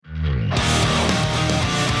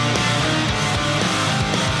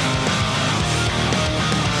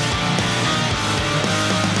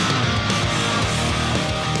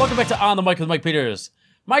Welcome back to On the Mic with Mike Peters.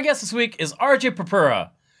 My guest this week is RJ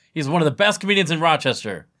Purpura. He's one of the best comedians in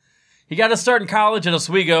Rochester. He got his start in college at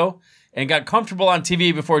Oswego and got comfortable on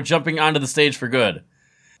TV before jumping onto the stage for good.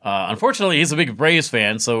 Unfortunately, he's a big Braves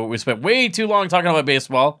fan, so we spent way too long talking about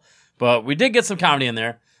baseball, but we did get some comedy in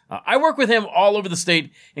there. I work with him all over the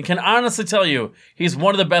state and can honestly tell you he's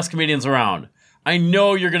one of the best comedians around. I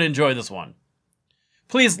know you're going to enjoy this one.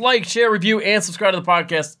 Please like, share, review, and subscribe to the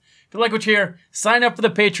podcast. If you like what you hear, sign up for the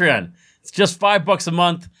Patreon. It's just $5 a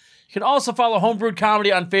month. You can also follow Homebrewed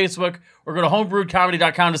Comedy on Facebook or go to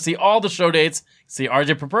homebrewedcomedy.com to see all the show dates. See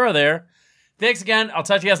RJ Purpura there. Thanks again. I'll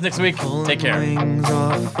talk to you guys next week. Take care.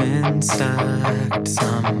 Off and stacked,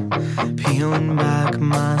 I'm peeling back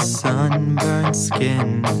my sunburned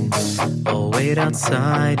skin. I'll wait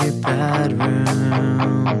outside your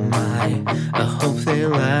bedroom. I hope they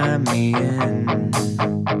let me in.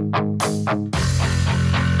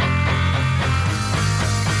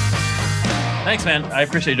 Thanks, man. I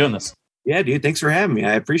appreciate you doing this. Yeah, dude. Thanks for having me.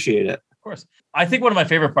 I appreciate it. Of course. I think one of my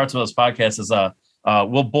favorite parts of this podcast is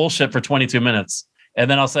we'll bullshit for 22 minutes. And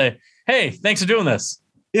then I'll say, hey, thanks for doing this.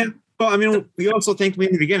 Yeah. Well, I mean, we also thanked me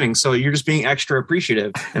in the beginning, so you're just being extra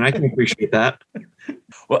appreciative, and I can appreciate that.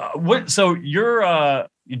 Well, so you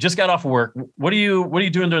just got off of work. What are you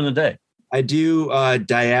doing during the day? I do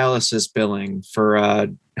dialysis billing for a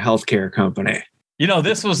healthcare company. You know,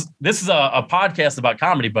 this is a podcast about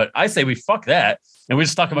comedy, but I say we fuck that and we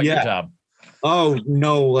just talk about your job. Oh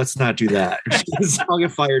no, let's not do that. I'll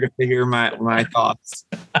get fired if they hear my thoughts.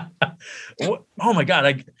 Oh my God,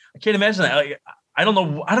 I can't imagine that. I don't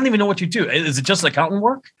know. I don't even know what you do. Is it just accountant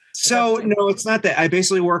work? So no, it's not that. I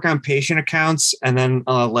basically work on patient accounts, and then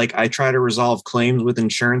I try to resolve claims with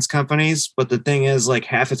insurance companies. But the thing is, like,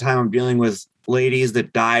 half the time I'm dealing with ladies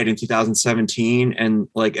that died in 2017, and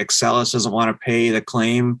like Excellus doesn't want to pay the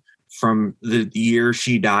claim from the year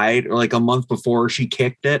she died, or like a month before she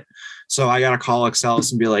kicked it. So I got to call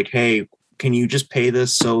Excellus and be like, hey, can you just pay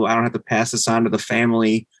this so I don't have to pass this on to the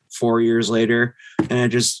family 4 years later?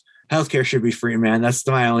 And healthcare should be free, man. That's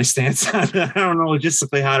my only stance on it. I don't know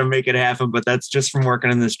logistically how to make it happen, but that's just from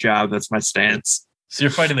working in this job. That's my stance. So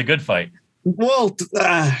you're fighting the good fight. Well,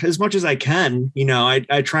 as much as I can, you know,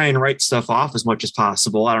 I try and write stuff off as much as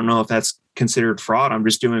possible. I don't know if that's considered fraud. I'm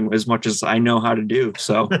just doing as much as I know how to do.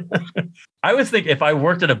 So I would think if I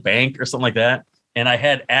worked at a bank or something like that, and I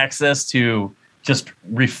had access to just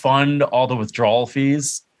refund all the withdrawal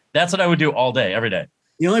fees, that's what I would do all day, every day.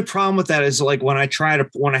 The only problem with that is like when I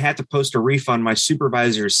have to post a refund, my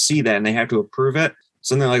supervisors see that and they have to approve it.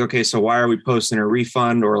 So then they're like, okay, so why are we posting a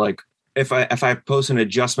refund? Or like if I post an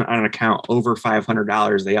adjustment on an account over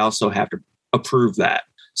 $500, they also have to approve that.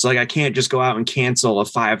 So like I can't just go out and cancel a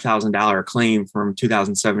 $5,000 claim from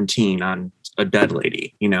 2017 on a dead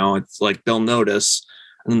lady. You know, it's like they'll notice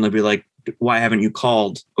and then they'll be like, why haven't you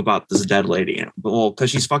called about this dead lady? Well,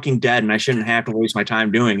 because she's fucking dead and I shouldn't have to waste my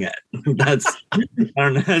time doing it. I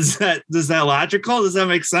don't know. Is that logical? Does that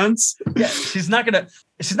make sense? Yeah, she's not gonna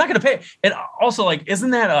pay. And also, like,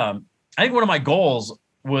 isn't that I think one of my goals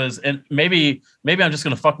was, and maybe I'm just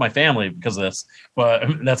gonna fuck my family because of this,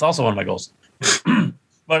 but that's also one of my goals.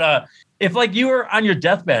 But if like you were on your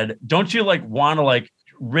deathbed, don't you like want to like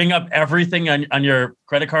ring up everything on your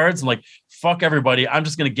credit cards and like fuck everybody? I'm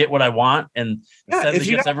just gonna get what I want and send the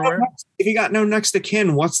gifts everywhere. If you got no next of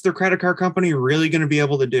kin, what's the credit card company really gonna be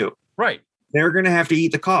able to do? Right. They're gonna have to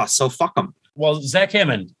eat the cost. So fuck them. Well, Zach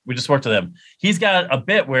Hammond, we just worked with him. He's got a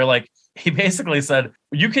bit where like he basically said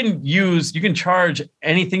you can charge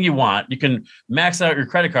anything you want. You can max out your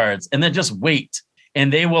credit cards and then just wait,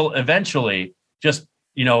 and they will eventually just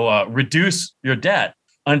reduce your debt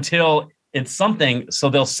until it's something, so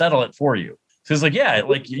they'll settle it for you. So it's like, yeah,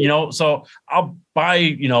 like, so I'll buy,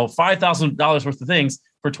 $5,000 worth of things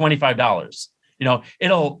for $25.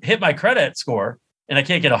 It'll hit my credit score and I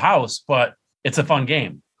can't get a house, but it's a fun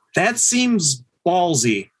game. That seems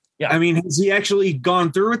ballsy. Yeah. I mean, has he actually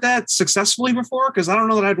gone through with that successfully before? Because I don't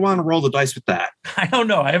know that I'd want to roll the dice with that. I don't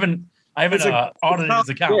know. I haven't audited his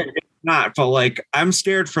account. Not, but like, I'm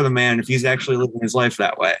scared for the man if he's actually living his life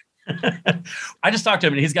that way. I just talked to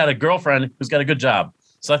him and he's got a girlfriend who's got a good job.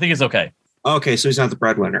 So I think it's okay. Okay. So he's not the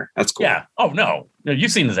breadwinner. That's cool. Yeah. Oh, no,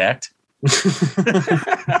 you've seen his act. But,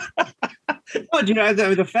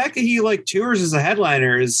 the fact that he like tours as a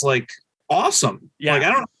headliner is like awesome. Yeah. Like,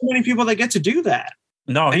 I don't know many people that get to do that.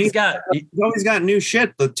 No, he's always got new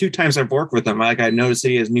shit. The 2 times I've worked with him, like I noticed that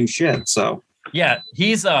he has new shit. So yeah,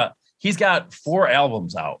 he's got 4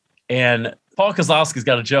 albums out. And Paul Kozlowski's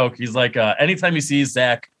got a joke. He's like, anytime he sees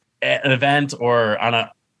Zach at an event or on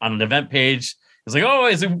an event page, he's like, oh,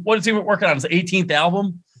 what is he working on? His 18th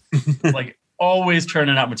album? Like, always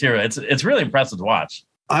churning out material. It's really impressive to watch.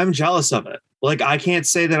 I'm jealous of it. Like, I can't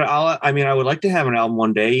say that I would like to have an album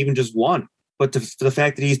one day, even just one. But the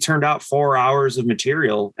fact that he's turned out 4 hours of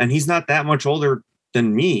material, and he's not that much older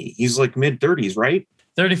than me. He's like mid-30s, right?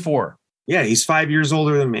 34. Yeah, he's 5 years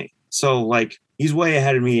older than me. So, like, he's way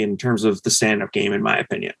ahead of me in terms of the stand-up game, in my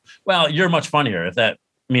opinion. Well, you're much funnier, if that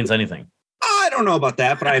means anything. I don't know about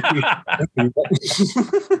that, but I appreciate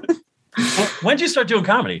it. When did you start doing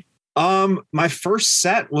comedy? My first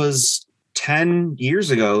set was 10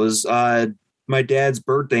 years ago. It was my dad's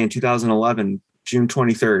birthday in 2011, June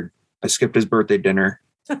 23rd. I skipped his birthday dinner.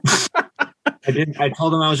 I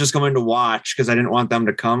told them I was just going to watch because I didn't want them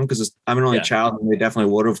to come because I'm an only child and they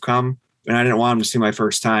definitely would have come. And I didn't want them to see my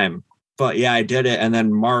first time. But yeah, I did it. And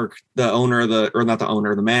then Mark, the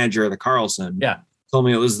manager of the Carlson, told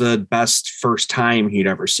me it was the best first time he'd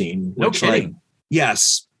ever seen. No kidding.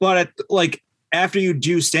 Yes. But after you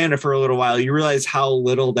do stand up for a little while, you realize how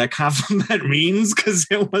little that compliment means because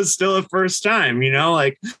it was still a first time,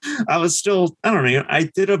 like I was still, I don't know. I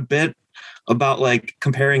did a bit about like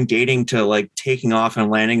comparing dating to like taking off and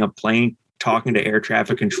landing a plane, talking to air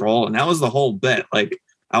traffic control. And that was the whole bit. Like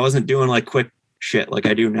I wasn't doing like quick shit like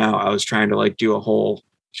I do now. I was trying to like do a whole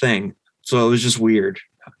thing. So it was just weird.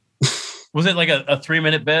 Was it like a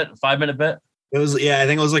 3-minute bit, 5-minute bit? It was, I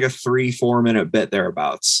think it was like a 3-4 minute bit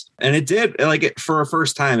thereabouts. And it did for a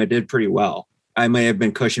first time, it did pretty well. I may have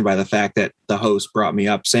been cushioned by the fact that the host brought me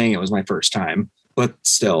up saying it was my first time, but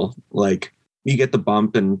still like you get the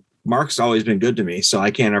bump and Mark's always been good to me. So I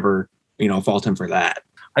can't ever, fault him for that.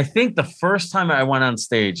 I think the first time I went on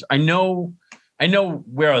stage, I know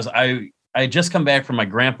where I was. I had just come back from my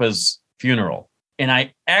grandpa's funeral and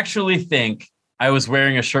I actually think I was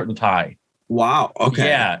wearing a shirt and tie. Wow. Okay.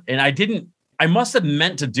 Yeah. And I must have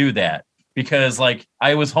meant to do that because like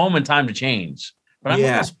I was home in time to change, but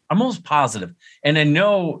I'm almost positive. And I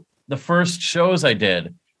know the first shows I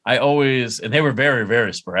did, and they were very,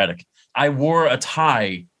 very sporadic. I wore a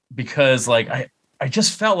tie because like, I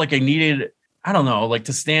just felt like I needed, I don't know, like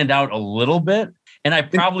to stand out a little bit. And I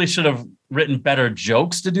probably should have written better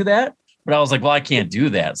jokes to do that. But I was like, well, I can't do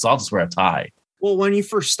that. So I'll just wear a tie. Well, when you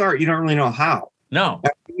first start, you don't really know how. No.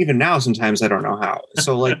 Even now, sometimes I don't know how.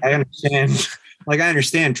 So like, I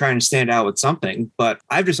understand trying to stand out with something, but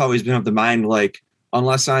I've just always been of the mind, like,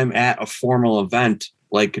 unless I'm at a formal event,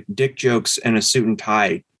 like dick jokes and a suit and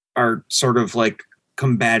tie are sort of like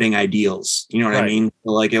combating ideals. You know what I mean?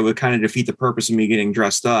 Like it would kind of defeat the purpose of me getting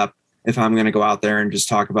dressed up if I'm going to go out there and just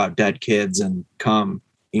talk about dead kids and cum,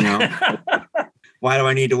 Why do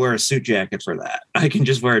I need to wear a suit jacket for that? I can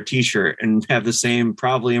just wear a t-shirt and have the same,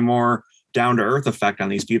 probably a more down to earth effect on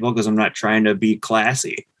these people because I'm not trying to be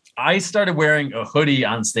classy. I started wearing a hoodie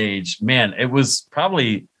on stage. Man, it was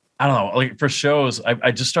probably, I don't know, like for shows,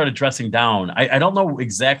 I just started dressing down. I don't know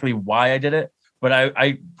exactly why I did it, but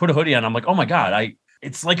I put a hoodie on. I'm like, oh my God,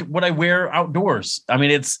 it's like what I wear outdoors. I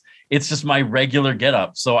mean, it's just my regular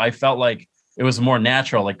getup. So I felt like it was more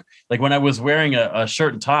natural. Like when I was wearing a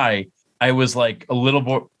shirt and tie, I was like a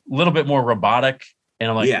little bit more robotic and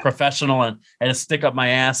I'm like professional and I had to stick up my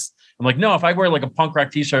ass. I'm like, no, if I wear like a punk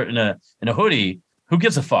rock t-shirt and a hoodie, who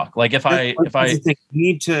gives a fuck? Like if I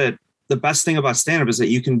the best thing about stand-up is that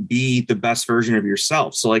you can be the best version of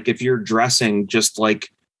yourself. So like if you're dressing just like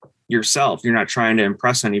yourself, you're not trying to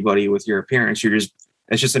impress anybody with your appearance. It's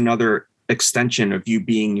just another extension of you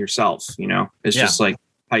being yourself, It's just like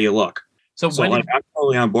how you look. So I'm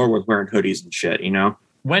totally on board with wearing hoodies and shit,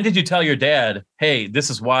 When did you tell your dad, hey, this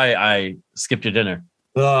is why I skipped your dinner?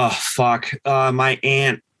 Oh, fuck. My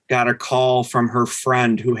aunt got a call from her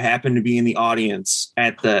friend who happened to be in the audience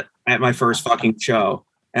at my first fucking show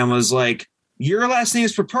and was like, your last name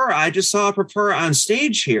is Prapura. I just saw Prapura on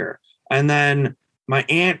stage here. And then my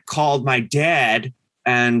aunt called my dad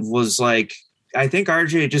and was like, I think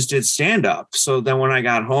RJ just did stand up. So then when I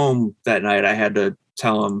got home that night, I had to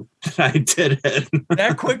tell him that I did it.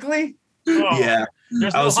 That quickly? Oh, yeah.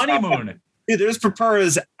 There's no honeymoon. Dude, there's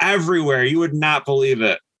Prapuras everywhere. You would not believe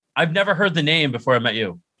it. I've never heard the name before I met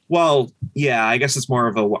you. Well, yeah, I guess it's more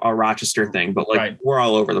of a Rochester thing, but we're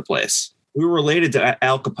all over the place. We were related to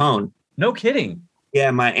Al Capone. No kidding.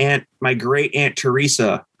 Yeah, my great aunt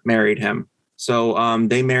Teresa married him. So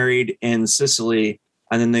they married in Sicily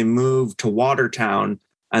and then they moved to Watertown.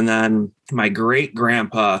 And then my great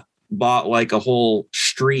grandpa bought like a whole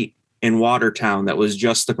street in Watertown that was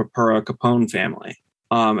just the Prapura Capone family.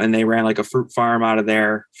 And they ran like a fruit farm out of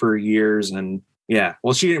there for years. And yeah,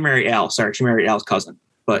 well, she didn't marry Al. Sorry, she married Al's cousin.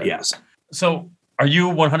 But yes. So are you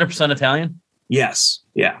 100% Italian? Yes.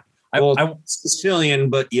 Yeah. I'm Sicilian,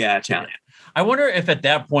 but yeah, Italian. I wonder if at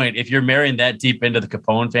that point, if you're marrying that deep into the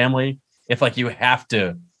Capone family, if like you have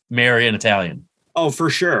to marry an Italian. Oh, for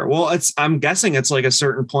sure. Well, I'm guessing it's like a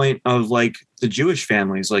certain point of like the Jewish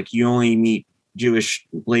families. Like you only meet Jewish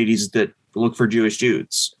ladies that look for Jewish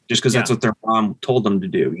dudes just because that's what their mom told them to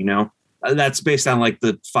do, you know? That's based on like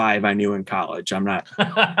the 5 I knew in college. I'm not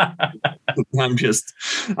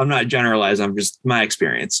generalizing. I'm just my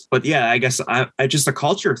experience. But yeah, I guess I just a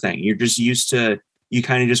culture thing. You're just used to, you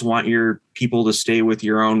kind of just want your people to stay with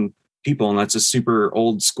your own people. And that's a super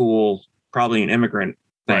old school, probably an immigrant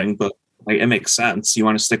thing, Right. but like, it makes sense. You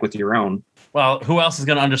want to stick with your own. Well, who else is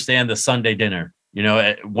going to understand the Sunday dinner,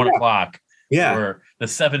 at 1 o'clock? Yeah. Or the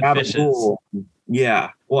 7 Rabbit fishes. hole.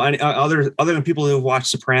 Yeah. Well, other than people who watch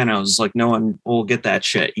Sopranos, like no one will get that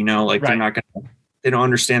shit, like they're not going to, they don't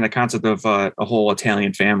understand the concept of a whole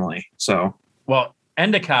Italian family. So, Well,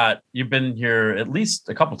 Endicott, you've been here at least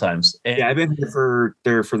a couple times. And, yeah, I've been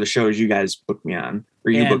here for the shows you guys booked me on,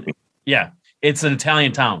 or you booked me. Yeah, it's an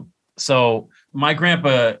Italian town. So my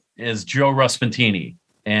grandpa is Joe Ruspentini,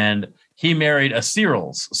 and he married a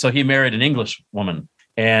Searles. So he married an English woman.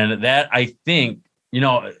 And that, I think,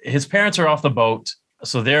 his parents are off the boat.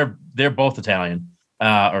 So they're both Italian,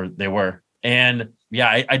 or they were. And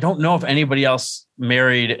yeah, I don't know if anybody else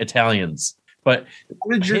married Italians, but How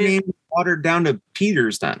did your name watered down to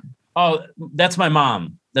Peters then? oh, that's my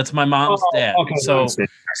mom. That's my mom's dad. Okay. So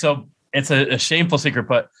it's a shameful secret,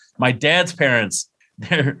 but my dad's parents,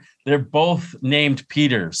 they're both named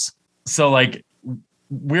Peters. So like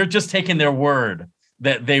we're just taking their word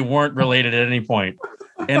that they weren't related at any point.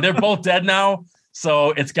 And they're both dead now.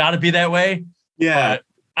 So it's got to be that way. Yeah. But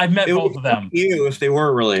I've met It both would of them. You if they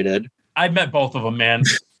were related. I've met both of them, man.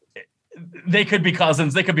 They could be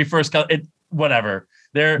cousins. They could be first cousin. Whatever.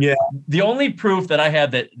 The only proof that I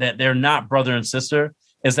have that they're not brother and sister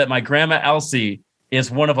is that my grandma Elsie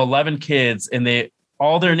is one of 11 kids, and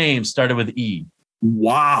all their names started with E.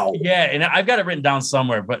 Wow. Yeah, and I've got it written down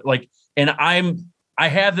somewhere, but like, and I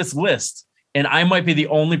have this list, and I might be the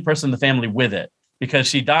only person in the family with it because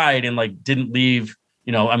she died and like didn't leave.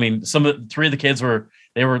 I mean, 3 of the kids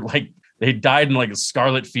they died in like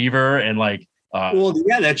scarlet fever and like. Well,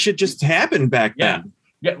 yeah, that shit just happened back then.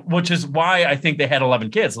 Yeah, which is why I think they had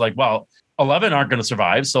 11 kids. Like, well, 11 aren't going to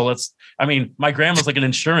survive. So my grandma's like an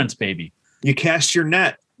insurance baby. You cast your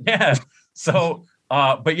net. Yeah. So,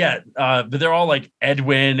 but they're all like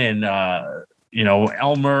Edwin and,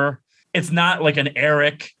 Elmer. It's not like an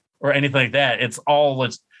Eric or anything like that. It's all,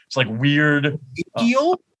 it's like weird.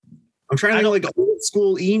 Ezekiel? I'm trying to think like old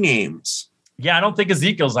school names. Yeah. I don't think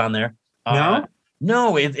Ezekiel's on there. No?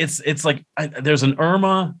 No, it's like, there's an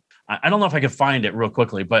Irma. I don't know if I could find it real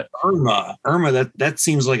quickly, but Irma, that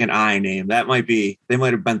seems like an I name. They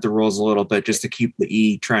might have bent the rules a little bit just to keep the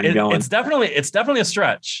E trend going. It's definitely a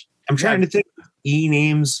stretch. I'm trying to think of E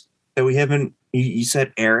names that we haven't. You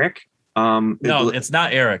said Eric. No, it's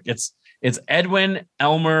not Eric. It's Edwin,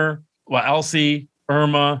 Elmer, Elsie,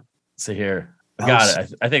 Irma. Let's see here. I got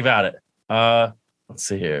it. I think I got it. Let's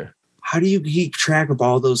see here. How do you keep track of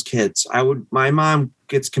all those kids? My mom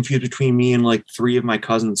gets confused between me and like 3 of my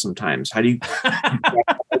cousins sometimes. How do you keep track of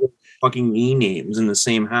all the fucking E names in the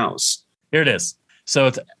same house? Here it is. So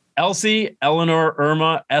it's Elsie, Eleanor,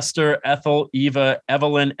 Irma, Esther, Ethel, Eva,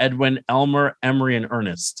 Evelyn, Edwin, Elmer, Emery, and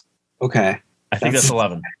Ernest. Okay. I think that's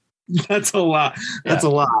 11. That's a lot. That's a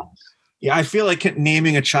lot. Yeah, I feel like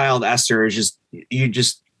naming a child Esther is just, you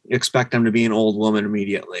just expect them to be an old woman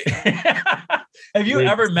immediately. Have you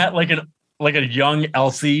ever met like a young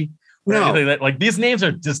Elsie? No. Like these names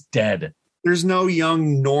are just dead. There's no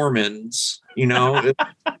young Normans,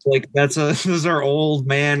 like those are old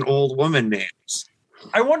man, old woman names.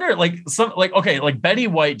 I wonder like Betty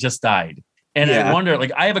White just died. And I wonder,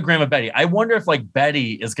 like, I have a grandma Betty. I wonder if like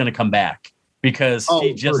Betty is going to come back because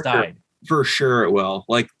she just died. For sure it will.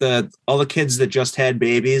 Like all the kids that just had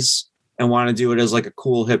babies and want to do it as like a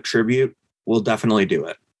cool hip tribute will definitely do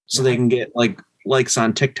it. So they can get like likes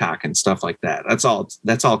on TikTok and stuff like that. That's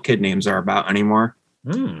all kid names are about anymore.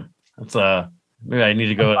 That's maybe I need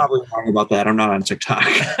to go. I'm probably wrong about that. I'm not on TikTok.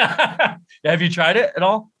 Have you tried it at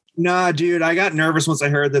all? Nah, dude, I got nervous once I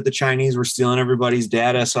heard that the Chinese were stealing everybody's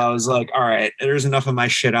data. So I was like, all right, there's enough of my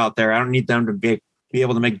shit out there. I don't need them to be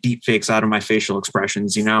able to make deep fakes out of my facial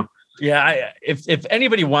expressions, Yeah, if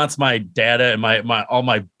anybody wants my data and my all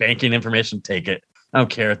my banking information, take it. I don't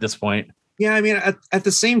care at this point. Yeah, I mean, at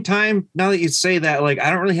the same time, now that you say that, like, I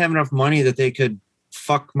don't really have enough money that they could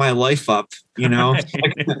fuck my life up, Like,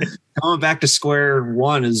 going back to square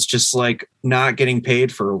one is just like not getting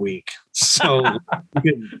paid for a week. So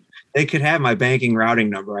they could have my banking routing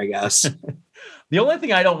number, I guess. The only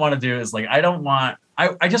thing I don't want to do is like I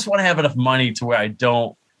just want to have enough money to where I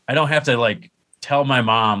don't have to like tell my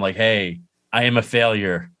mom, like, hey, I am a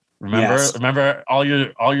failure. Remember, Yes. remember all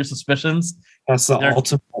your suspicions? That's the They're-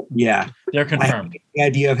 ultimate. Yeah. They're I confirmed. hate the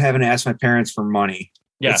idea of having to ask my parents for money.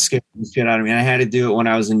 Yeah. It scared the shit out of me. I had to do it when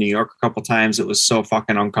I was in New York a couple times. It was so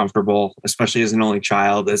fucking uncomfortable, especially as an only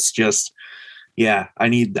child. It's just, yeah, I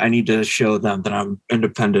need to show them that I'm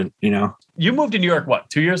independent, you know? You moved to New York, what,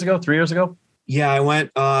 2 years ago, 3 years ago? Yeah, I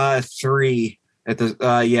went 3 at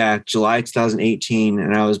the July 2018,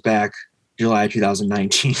 and I was back July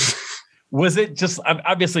 2019. Was it just,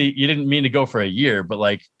 obviously you didn't mean to go for a year, but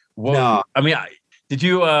like, what, No. I mean, did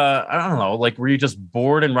you, I don't know, like, were you just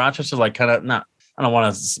bored in Rochester? Like, kind of not, I don't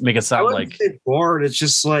want to make it I sound wasn't like, bored. It's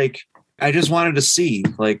just like I just wanted to see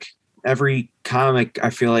like every comic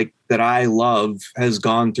I feel like that I love has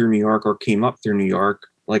gone through New York or came up through New York,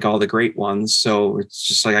 like all the great ones. So it's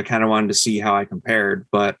just like I kind of wanted to see how I compared.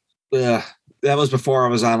 But that was before I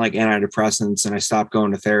was on like antidepressants and I stopped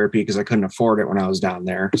going to therapy because I couldn't afford it when I was down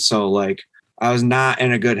there. So like I was not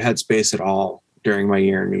in a good headspace at all during my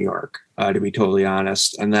year in New York, to be totally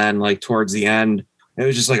honest. And then like towards the end, it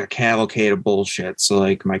was just like a cavalcade of bullshit. So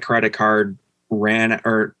like my credit card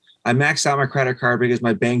I maxed out my credit card because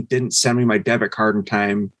my bank didn't send me my debit card in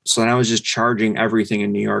time. So then I was just charging everything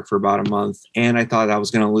in New York for about a month. And I thought I was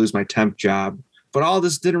going to lose my temp job. But all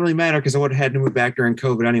this didn't really matter because I would have had to move back during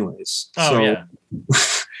COVID anyways. yeah.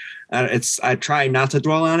 I try not to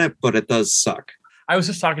dwell on it, but it does suck. I was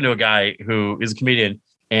just talking to a guy who is a comedian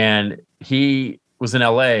and he was in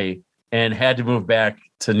LA and had to move back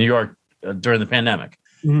to New York during the pandemic.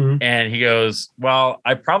 Mm-hmm. And he goes, well,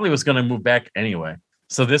 I probably was going to move back anyway.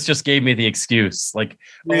 So this just gave me the excuse. Like,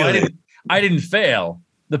 Really? I didn't fail.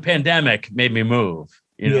 The pandemic made me move.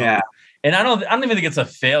 You know? Yeah. And I don't even think it's a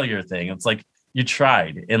failure thing. It's like you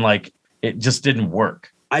tried and like it just didn't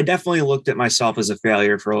work. I definitely looked at myself as a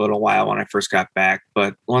failure for a little while when I first got back.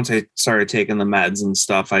 But once I started taking the meds and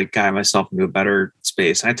stuff, I got myself into a better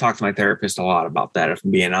space. And I talked to my therapist a lot about that, if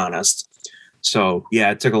I'm being honest. So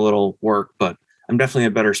yeah, it took a little work, but I'm definitely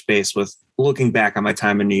in a better space with looking back on my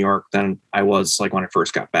time in New York than I was like when I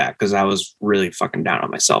first got back, because I was really fucking down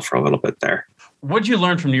on myself for a little bit there. What did you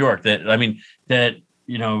learn from New York? That,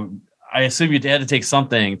 you know, I assume you had to take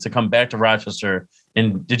something to come back to Rochester.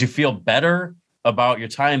 And did you feel better about your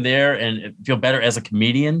time there and feel better as a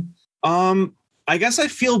comedian? I guess I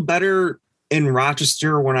feel better in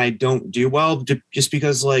Rochester when I don't do well, just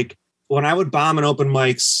because like when I would bomb in open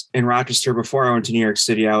mics in Rochester before I went to New York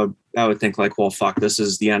City, I would think like, well, fuck, this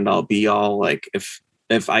is the end all be all. Like if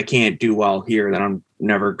I can't do well here, then I'm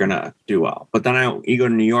never gonna do well. But then you go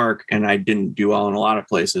to New York and I didn't do well in a lot of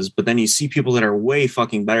places, but then you see people that are way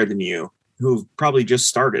fucking better than you who've probably just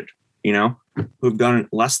started, you know, who've done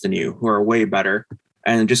less than you, who are way better.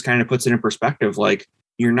 And it just kind of puts it in perspective. Like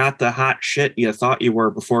you're not the hot shit you thought you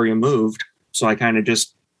were before you moved. So I kind of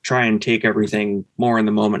just try and take everything more in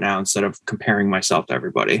the moment now instead of comparing myself to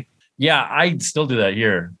everybody. Yeah, I still do that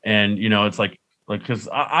here. And, you know, it's like, because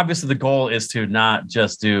obviously the goal is to not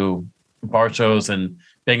just do bar shows in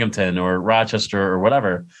Binghamton or Rochester or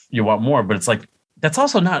whatever. You want more, but it's like, that's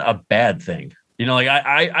also not a bad thing. You know, like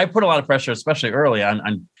I put a lot of pressure, especially early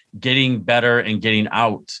on getting better and getting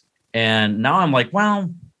out. And now I'm like,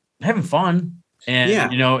 well, having fun. And, Yeah.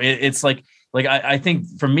 you know, it's like I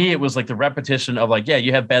think for me, it was like the repetition of like, yeah,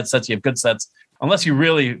 you have bad sets, you have good sets. Unless you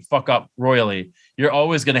really fuck up royally, you're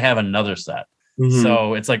always going to have another set. Mhm.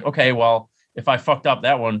 So it's like, okay, well, if I fucked up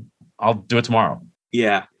that one, I'll do it tomorrow.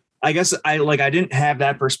 Yeah. I guess I didn't have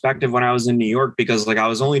that perspective when I was in New York because like I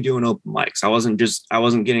was only doing open mics. I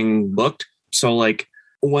wasn't getting booked. So like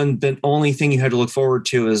when the only thing you had to look forward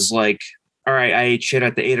to is like, all right, I ate shit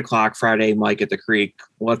at the 8:00 Friday mic at the Creek.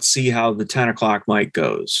 Let's see how the 10:00 mic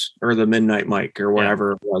goes or the midnight mic or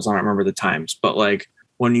whatever it was. I don't remember the times, but like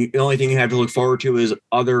the only thing you have to look forward to is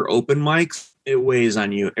other open mics, it weighs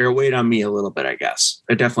on you. It weighed on me a little bit, I guess.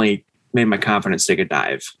 It definitely made my confidence take a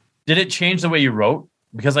dive. Did it change the way you wrote?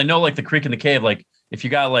 Because I know like the Creek and the Cave, like if you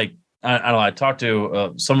got like, I don't know, I talked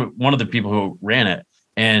to one of the people who ran it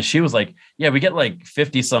and she was like, yeah, we get like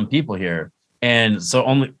 50 some people here. And so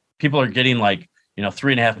only people are getting like, you know,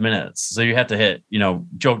 3.5 minutes. So you have to hit, you know,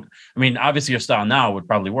 joke. I mean, obviously your style now would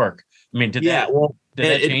probably work. I mean, did that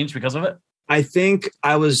change because of it? I think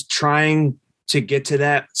I was trying to get to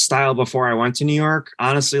that style before I went to New York.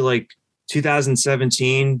 Honestly, like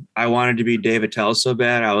 2017, I wanted to be Dave Attell so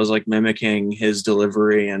bad. I was like mimicking his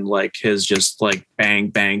delivery and like his just like bang,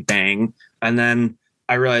 bang, bang. And then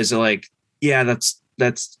I realized that like, yeah,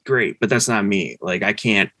 that's great, but that's not me. Like I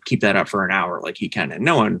can't keep that up for an hour like he can, and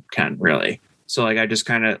no one can really. So like I just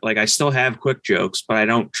kind of like I still have quick jokes, but I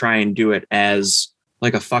don't try and do it as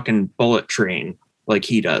like a fucking bullet train like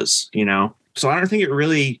he does, you know? So I don't think it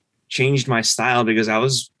really changed my style because I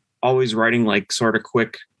was always writing like sort of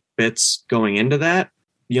quick bits going into that.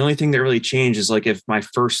 The only thing that really changed is like if my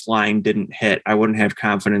first line didn't hit, I wouldn't have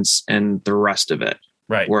confidence in the rest of it.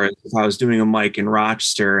 Right. Whereas if I was doing a mic in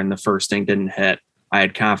Rochester and the first thing didn't hit, I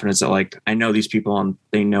had confidence that like I know these people and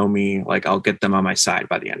they know me. Like I'll get them on my side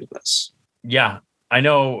by the end of this. Yeah, I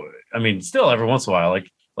know. I mean, still every once in a while, like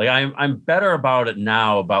I'm better about it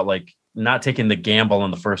now about like not taking the gamble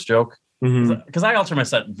on the first joke because I alter my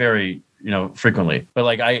set very frequently. But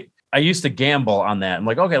like I used to gamble on that. I'm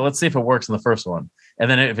like, okay, let's see if it works in the first one. And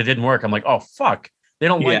then if it didn't work, I'm like, oh fuck, they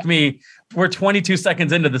don't like me. We're 22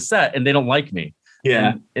 seconds into the set and they don't like me.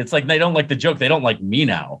 Yeah, and it's like they don't like the joke. They don't like me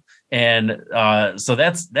now. And so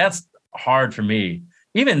that's hard for me.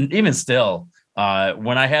 Even still,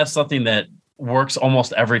 when I have something that works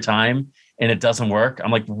almost every time and it doesn't work,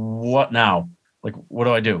 I'm like, what now? Like, what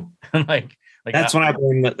do I do? like that's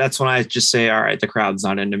when I just say, all right, the crowd's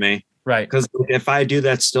not into me. Right. Because if I do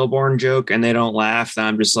that stillborn joke and they don't laugh, then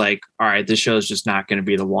I'm just like, all right, this show's just not going to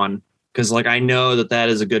be the one. Because like I know that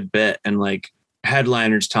is a good bit, and like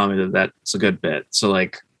headliners tell me that that's a good bit. So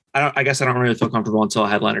like I guess I don't really feel comfortable until a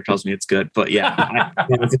headliner tells me it's good. But yeah,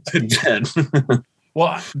 it's a good bit.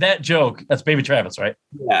 Well, that joke, that's Baby Travis, right?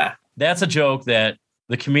 Yeah. That's a joke that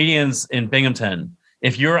the comedians in Binghamton,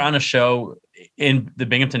 if you're on a show in the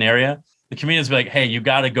Binghamton area, the comedians be like, hey, you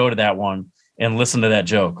got to go to that one and listen to that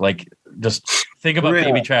joke. Like, just think about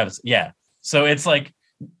Baby Travis. Yeah. So it's like,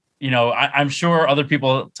 I'm sure other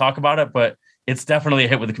people talk about it, but it's definitely a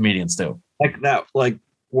hit with the comedians too. Like that, like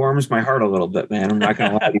warms my heart a little bit, man. I'm not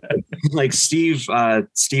gonna lie to you. Like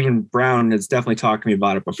Stephen Brown has definitely talked to me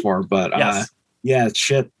about it before, but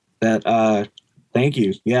shit. That thank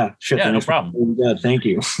you. Yeah, shit. Yeah, no problem. Good. Thank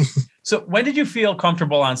you. So when did you feel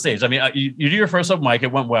comfortable on stage? I mean, you do your first open mic,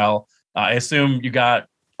 it went well. I assume you got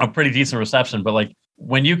a pretty decent reception, but like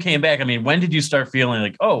when you came back, I mean, when did you start feeling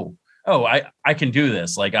like, oh, I can do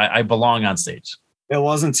this. Like I belong on stage. It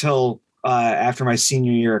wasn't until after my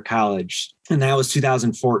senior year of college, and that was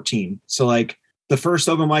 2014. So like the first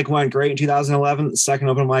open mic went great in 2011. The second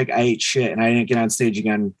open mic, I ate shit, and I didn't get on stage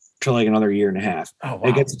again for like another year and a half. Oh, wow.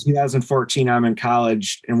 It gets to 2014. I'm in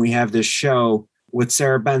college, and we have this show with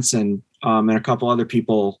Sarah Benson and a couple other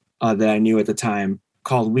people that I knew at the time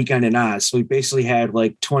called Weekend in Oz. So we basically had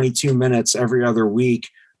like 22 minutes every other week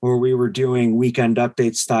where we were doing Weekend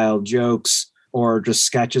Update style jokes or just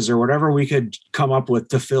sketches or whatever we could come up with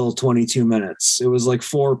to fill 22 minutes. It was like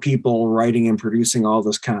 4 people writing and producing all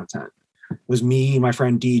this content. It was me, my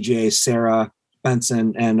friend DJ, Sarah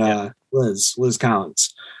Benson, and Liz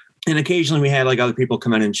Collins. And occasionally we had like other people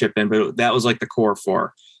come in and chip in, but that was like the core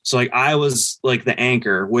 4. So like I was like the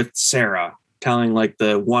anchor with Sarah telling like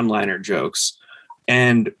the one-liner jokes.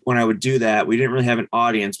 And when I would do that, we didn't really have an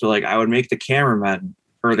audience, but like I would make the cameramen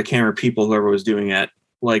or the camera people, whoever was doing it,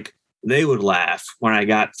 like they would laugh when I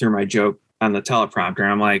got through my joke on the teleprompter.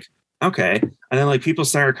 And I'm like, okay. And then like people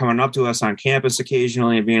started coming up to us on campus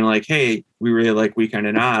occasionally and being like, hey, we really like Weekend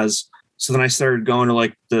in Oz. So then I started going to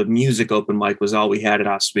like the music open mic was all we had at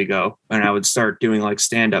Oswego. And I would start doing like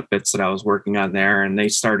stand-up bits that I was working on there. And they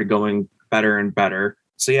started going better and better.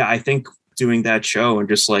 So yeah, I think doing that show and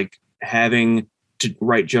just like having to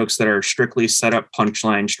write jokes that are strictly set up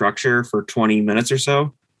punchline structure for 20 minutes or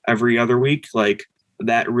so every other week, like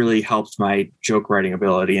that really helped my joke writing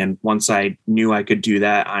ability. And once I knew I could do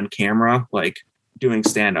that on camera, like doing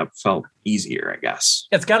stand-up felt easier, I guess.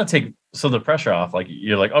 It's got to take some of the pressure off. Like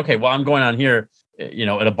you're like, okay, well, I'm going on here,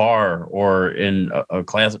 at a bar or in a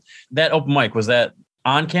class. That open mic, was that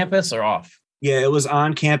on campus or off? Yeah, it was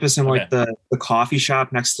on campus in like the coffee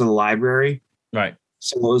shop next to the library. Right.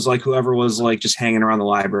 So it was like whoever was like just hanging around the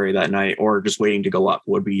library that night or just waiting to go up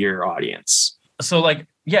would be your audience. So like,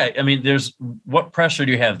 yeah, I mean, what pressure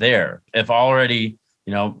do you have there if already,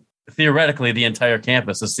 theoretically the entire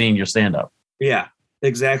campus is seeing your stand-up? Yeah,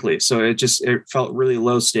 exactly. So it felt really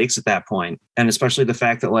low stakes at that point. And especially the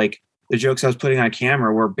fact that like the jokes I was putting on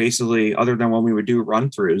camera were basically, other than when we would do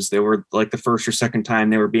run-throughs, they were like the first or second time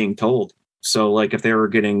they were being told. So like if they were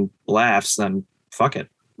getting laughs, then fuck it.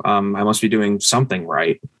 I must be doing something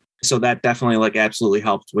right. So that definitely like absolutely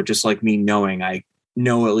helped with just like me knowing I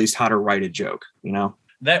know at least how to write a joke,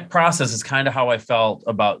 That process is kind of how I felt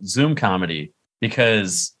about Zoom comedy,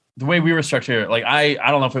 because the way we were structured, like I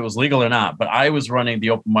don't know if it was legal or not, but I was running the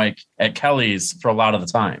open mic at Kelly's for a lot of the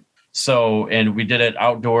time. So, and we did it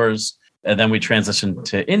outdoors and then we transitioned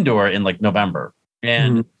to indoor in like November.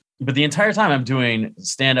 And, but the entire time I'm doing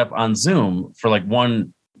stand up on Zoom for like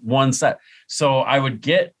one set. So I would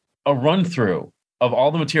get a run through of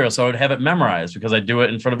all the material. So I would have it memorized because I do it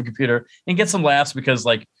in front of a computer and get some laughs because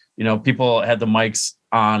like people had the mics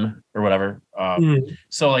on or whatever.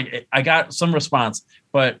 So like I got some response,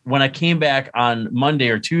 but when I came back on Monday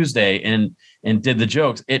or Tuesday and did the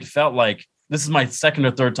jokes, it felt like this is my second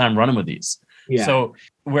or third time running with these. Yeah. So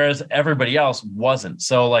whereas everybody else wasn't.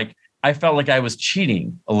 So like I felt like I was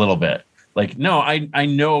cheating a little bit. Like, no, I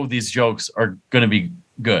know these jokes are going to be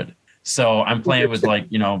good. So I'm playing with like,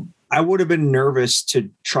 I would have been nervous to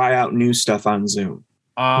try out new stuff on Zoom.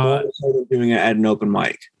 More so than doing it at an open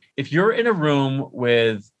mic. If you're in a room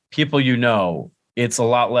with people, it's a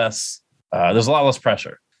lot less, there's a lot less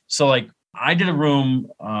pressure. So like I did a room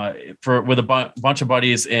with a bunch of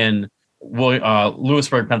buddies in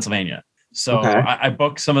Lewisburg, Pennsylvania. So I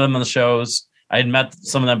booked some of them on the shows. I had met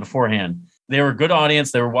some of them beforehand. They were a good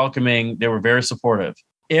audience. They were welcoming. They were very supportive.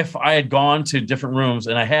 If I had gone to different rooms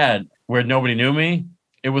and where nobody knew me,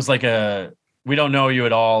 it was like we don't know you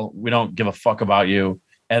at all. We don't give a fuck about you.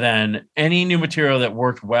 And then any new material that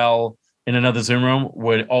worked well in another Zoom room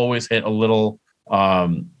would always hit a little,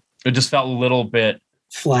 it just felt a little bit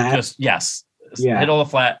flat. Yes. Yeah. Hit a little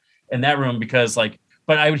flat in that room because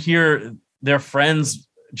but I would hear their friends'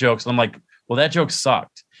 jokes. And I'm like, well, that joke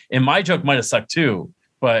sucked. And my joke might've sucked too,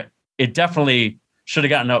 but it definitely should have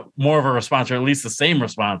gotten more of a response, or at least the same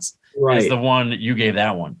response as the one you gave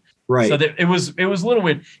that one. Right. So it was a little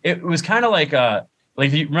weird. It was kind of like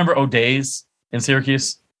you remember O'Day's in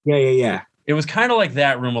Syracuse? Yeah. It was kind of like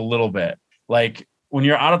that room a little bit. Like when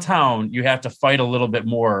you're out of town, you have to fight a little bit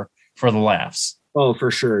more for the laughs. Oh, for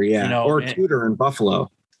sure. Yeah. Or Tudor in Buffalo.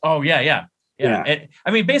 Oh, yeah.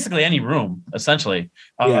 Basically any room, essentially.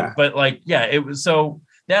 But it was so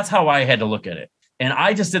that's how I had to look at it. And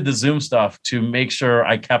I just did the Zoom stuff to make sure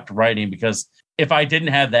I kept writing, because if I didn't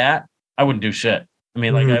have that, I wouldn't do shit. I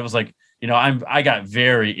mean, I was like, I got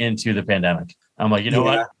very into the pandemic. I'm like,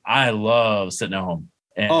 what? I love sitting at home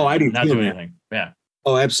and I do not doing anything. Yeah.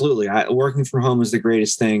 Oh, absolutely. Working from home is the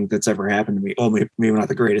greatest thing that's ever happened to me. Oh, maybe not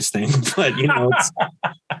the greatest thing, but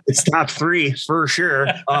it's top 3 for sure.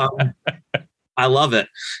 I love it.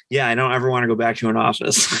 Yeah. I don't ever want to go back to an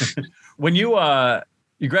office. When you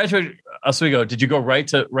graduated Oswego, did you go right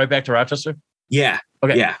back to Rochester? Yeah.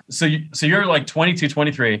 Okay. Yeah. So you're like 22,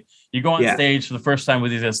 23. You go on stage for the first time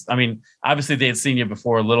with these. I mean, obviously they had seen you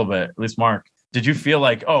before a little bit, at least Mark. Did you feel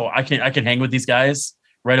like, I can hang with these guys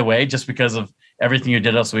right away just because of everything you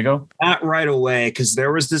did at Oswego? Not right away, because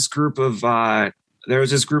there was this group of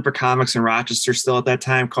comics in Rochester still at that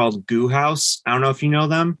time called Goo House. I don't know if you know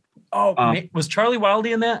them. Oh, was Charlie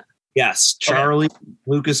Wildy in that? Yes, Charlie,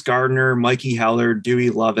 Lucas Gardner, Mikey Heller, Dewey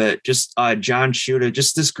Lovett, just John Shuda,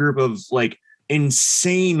 just this group of like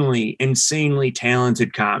insanely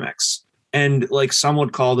talented comics. And like some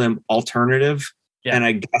would call them alternative. Yeah. And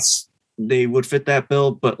I guess they would fit that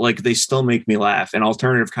bill, but like they still make me laugh. And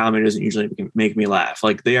alternative comedy doesn't usually make me laugh.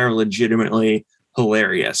 Like they are legitimately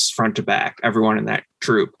hilarious front to back, everyone in that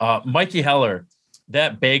troupe. Mikey Heller,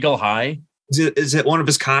 that Bagel High. Is it one of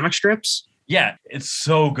his comic strips? Yeah, it's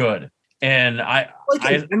so good. And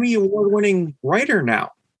an Emmy award-winning writer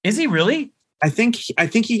now. Is he really? I think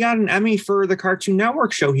he got an Emmy for the Cartoon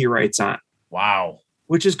Network show he writes on. Wow.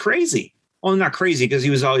 Which is crazy. Well, not crazy because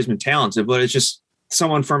he's always been talented, but it's just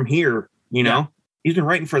someone from here, know? He's been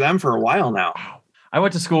writing for them for a while now. Wow. I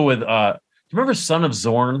went to school with, do you remember Son of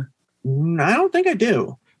Zorn? I don't think I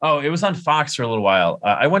do. Oh, it was on Fox for a little while.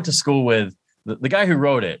 I went to school with the guy who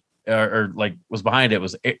wrote it, or was behind it,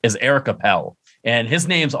 is Eric Appel, and his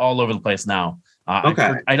name's all over the place now.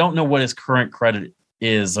 Okay. I don't know what his current credit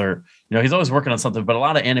is, or he's always working on something, but a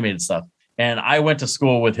lot of animated stuff. And I went to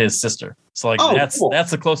school with his sister, so that's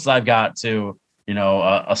the closest I've got to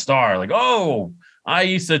a star. Like, I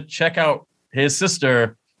used to check out his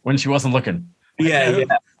sister when she wasn't looking. Yeah.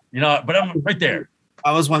 But I'm right there.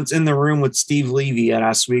 I was once in the room with Steve Levy at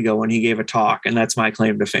Oswego when he gave a talk, and that's my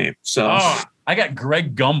claim to fame. So I got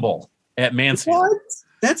Greg Gumbel at Mansfield. What?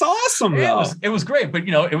 That's awesome, though. It was great, but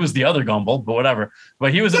it was the other Gumbel, but whatever.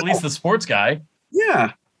 But he was at least the sports guy.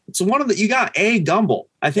 Yeah. It's you got a Gumbel.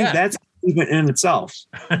 I think that's even in itself.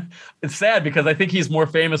 It's sad because I think he's more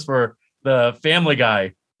famous for the Family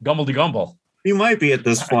Guy, Gumbel de Gumbel. He might be at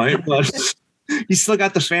this point, but you still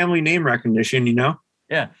got the family name recognition,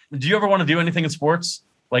 Yeah. Do you ever want to do anything in sports?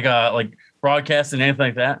 Like broadcasting, anything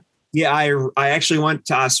like that? Yeah, I actually went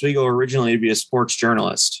to Oswego originally to be a sports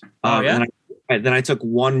journalist. And then I took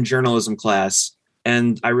one journalism class,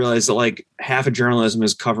 and I realized that like half of journalism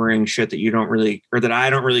is covering shit that you don't really, or that I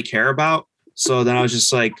don't really care about. So then I was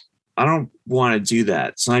just like, I don't want to do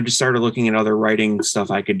that. So I just started looking at other writing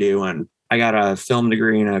stuff I could do, and I got a film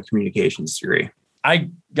degree and a communications degree.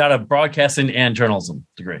 I got a broadcasting and journalism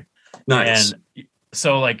degree. Nice. And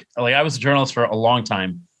so like I was a journalist for a long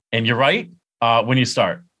time. And you're right when you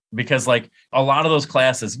start, because like a lot of those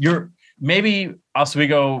classes, maybe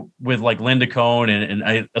Oswego with like Linda Cohn and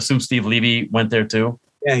I assume Steve Levy went there too.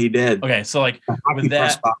 Yeah, he did. Okay, so like The hockey with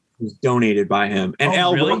press that, box was donated by him, and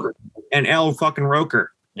Al really? Roker, and Al fucking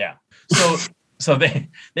Roker. yeah. So they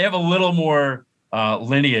have a little more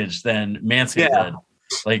lineage than Mansfield did.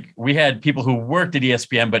 Like we had people who worked at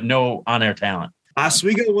ESPN but no on-air talent.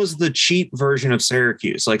 Oswego was the cheap version of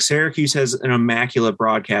Syracuse. Like Syracuse has an immaculate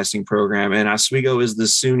broadcasting program, and Oswego is the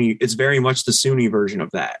SUNY. It's very much the SUNY version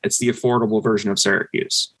of that. It's the affordable version of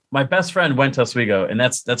Syracuse. My best friend went to Oswego, and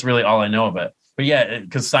that's really all I know of it. But yeah,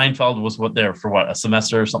 because Seinfeld was there for a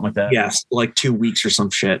semester or something like that. Yes, like 2 weeks or some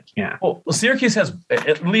shit. Yeah. Well, Syracuse has,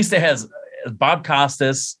 at least it has Bob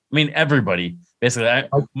Costas. I mean, everybody basically.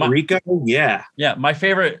 Rico, yeah. Yeah, my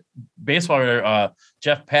favorite baseball writer,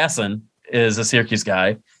 Jeff Passan, is a Syracuse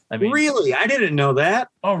guy. I mean, Really? I didn't know that.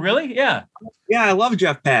 oh, really? Yeah. Yeah, I love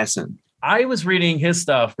Jeff Passan. I was reading his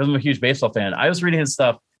stuff because I'm a huge baseball fan. I was reading his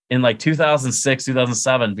stuff in like 2006,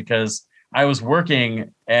 2007, because I was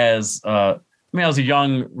working as, I was a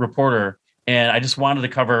young reporter and I just wanted to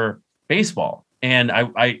cover baseball. And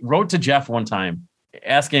I wrote to Jeff one time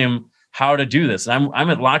asking him how to do this. And I'm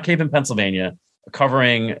at Lock Haven, Pennsylvania,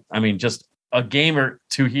 covering, just a game or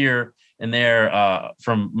two here and there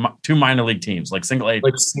from two minor league teams, like single A.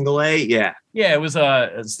 Like single A, yeah. Yeah, it was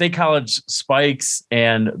State College Spikes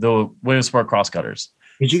and the Williamsport Crosscutters.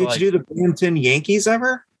 Did you So, get to do the Binghamton Yankees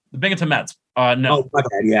ever? The Binghamton Mets. No. Oh, my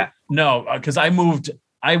bad, yeah. No, because I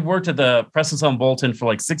worked at the Preston Sun Bulletin for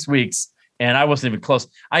like 6 weeks and I wasn't even close.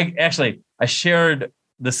 I shared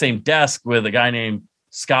the same desk with a guy named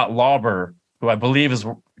Scott Lauber, who I believe is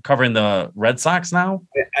covering the Red Sox now.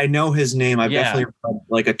 I know his name. I've definitely read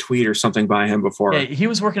like a tweet or something by him before. Yeah, he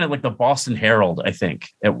was working at like the Boston Herald, I think,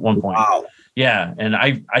 at one point. Wow. Yeah, and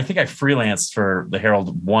I think I freelanced for the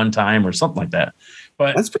Herald one time or something like that.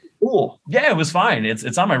 But That's pretty cool. yeah, it was fine.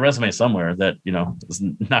 It's on my resume somewhere that, is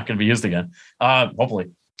not going to be used again.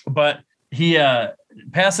 Hopefully. But he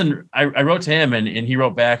Passan, I wrote to him and he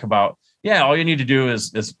wrote back about, yeah, all you need to do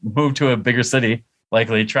is move to a bigger city,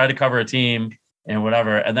 likely try to cover a team and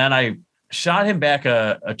whatever. And then I shot him back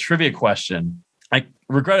a trivia question. I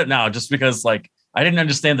regret it now just because like I didn't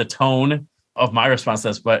understand the tone of my response to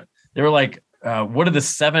this, but they were like, what are the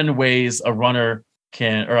 7 ways a runner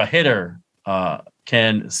or a hitter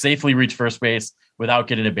can safely reach first base without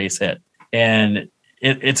getting a base hit? And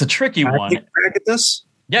it's a tricky Can I one. take a crack at this?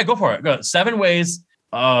 Yeah, go for it. Go. 7 ways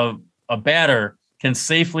a batter can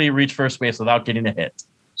safely reach first base without getting a hit.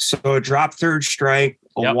 So a drop third strike,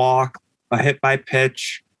 a walk, a hit by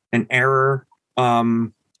pitch, an error,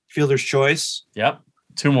 fielder's choice. Yep.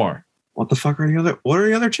 2 more. What the fuck are the other? What are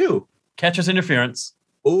the other 2? Catcher's interference.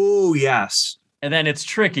 Oh, yes. And then it's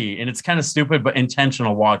tricky and it's kind of stupid, but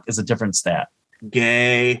intentional walk is a different stat,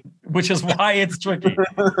 Gay. which is why it's tricky.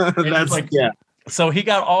 That's like- yeah. So he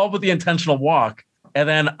got all but the intentional walk. And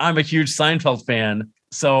then I'm a huge Seinfeld fan.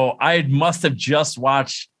 So I must have just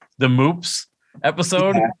watched the Moops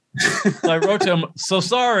episode. Yeah. So I wrote to him, so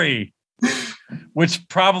sorry, which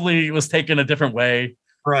probably was taken a different way.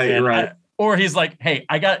 Right, And right. or he's like, hey,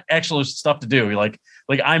 I got actual stuff to do. Like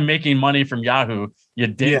I'm making money from Yahoo, you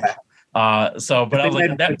dick. Yeah. But I was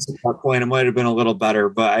like, that point, it might have been a little better,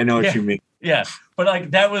 but I know what you mean. yeah. But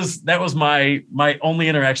like that was my only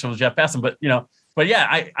interaction with Jeff Passan. But but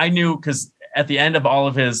yeah, I knew because at the end of all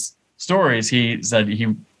of his stories, he said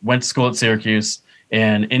he went to school at Syracuse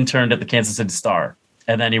and interned at the Kansas City Star,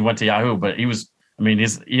 and then he went to Yahoo. But he's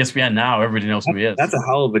ESPN now. Everybody knows who he is. That's a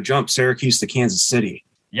hell of a jump, Syracuse to Kansas City.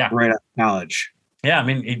 Yeah. Right out of college. Yeah,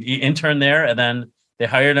 he interned there, and then they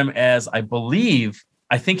hired him as, I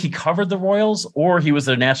think he covered the Royals, or he was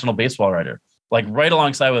their national baseball writer, like right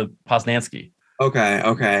alongside with Poznansky.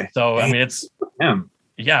 Okay. So, it's him.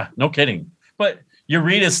 Yeah, no kidding. But you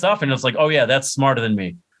read his stuff, and it's like, oh, yeah, that's smarter than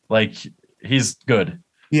me. Like, he's good.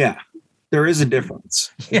 Yeah, there is a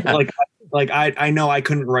difference. Yeah. Like I know I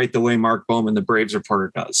couldn't write the way Mark Bowman, the Braves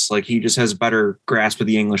reporter, does. Like, he just has better grasp of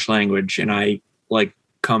the English language, and I like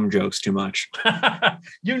cum jokes too much.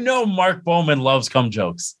 Mark Bowman loves cum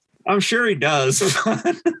jokes. I'm sure he does.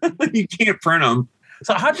 You can't print them.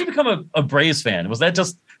 So how did you become a Braves fan? Was that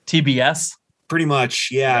just TBS? Pretty much,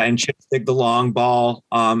 yeah. And Chip Dig the long ball.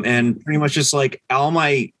 And pretty much just like all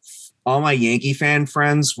my Yankee fan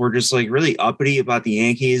friends were just like really uppity about the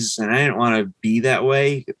Yankees, and I didn't want to be that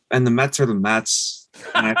way. And the Mets are the Mets.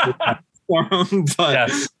 And I feel bad for them, but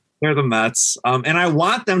Yes. they're the Mets. And I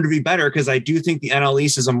want them to be better because I do think the NL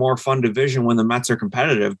East is a more fun division when the Mets are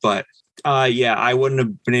competitive. But yeah, I wouldn't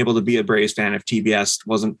have been able to be a Braves fan if TBS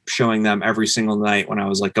wasn't showing them every single night when I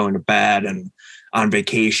was like going to bed. And on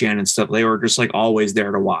vacation and stuff. They were just like always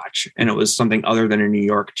there to watch. And it was something other than a New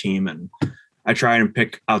York team. And I try and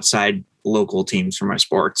pick outside local teams for my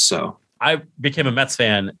sports. So I became a Mets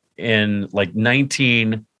fan in like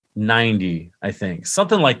 1990, I think,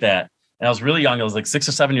 something like that. And I was really young. I was like 6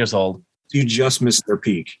 or 7 years old. You just missed their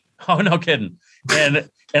peak. Oh, no kidding. And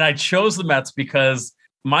I chose the Mets because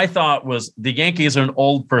my thought was the Yankees are an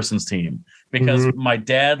old person's team because my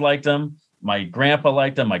dad liked them, my grandpa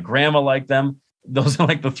liked them, my grandma liked them. Those are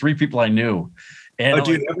like the three people I knew. And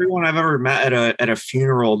dude, everyone I've ever met at a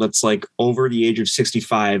funeral that's like over the age of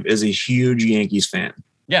 65 is a huge Yankees fan.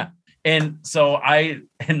 Yeah. And so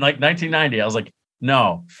in like 1990, I was like,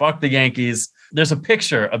 no, fuck the Yankees. There's a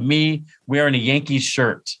picture of me wearing a Yankees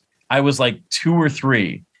shirt. I was like 2 or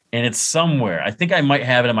 3 and it's somewhere. I think I might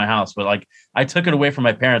have it in my house, but like I took it away from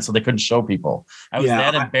my parents so they couldn't show people. I was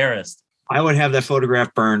that embarrassed. I would have that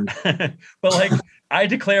photograph burned. But like I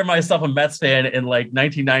declare myself a Mets fan in like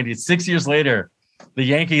 1990. 6 years later, the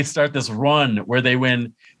Yankees start this run where they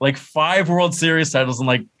win like 5 World Series titles in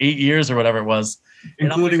like 8 years or whatever it was.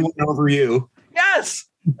 Including one over you. Yes.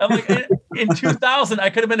 I'm like, in 2000,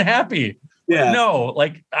 I could have been happy. Yeah. No,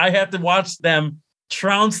 like I have to watch them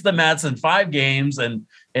trounce the Mets in 5 games and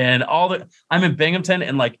all the. I'm in Binghamton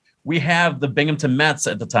and like we have the Binghamton Mets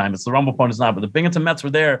at the time. It's the Rumble Ponies now, but the Binghamton Mets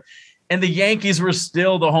were there, and the Yankees were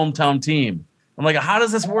still the hometown team. I'm like, how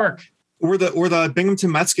does this work? Were the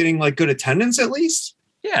Binghamton Mets getting like good attendance at least?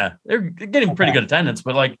 Yeah, they're getting pretty good attendance,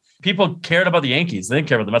 but like people cared about the Yankees. They didn't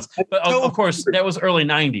care about the Mets. But of course, that was early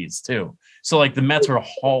 90s too. So like the Mets were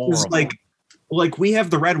horrible. Like we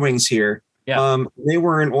have the Red Wings here. Yeah. They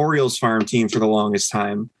were an Orioles farm team for the longest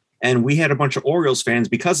time. And we had a bunch of Orioles fans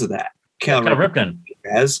because of that. Cal Ripken.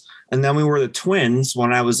 And then we were the Twins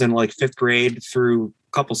when I was in like 5th grade through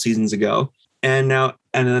a couple seasons ago. And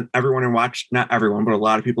then everyone not everyone, but a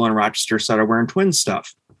lot of people in Rochester started wearing Twins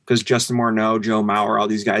stuff because Justin Morneau, Joe Mauer, all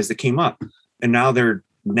these guys that came up. And now they're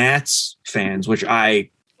Nats fans, which I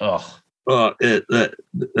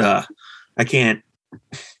can't.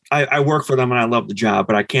 I work for them and I love the job,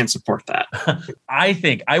 but I can't support that. I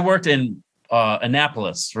think I worked in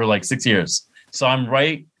Annapolis for like 6 years. So I'm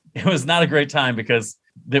right. It was not a great time because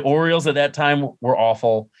the Orioles at that time were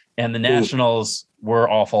awful and the Nationals were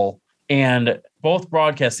awful. And both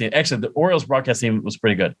broadcast teams, actually the Orioles broadcast team was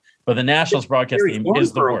pretty good, but the Nationals broadcast team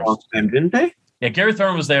is the worst. Didn't they? Yeah, Gary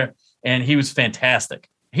Thorne was there and he was fantastic.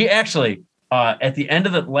 He actually, at the end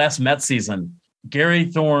of the last Mets season, Gary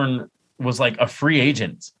Thorne was like a free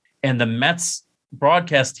agent and the Mets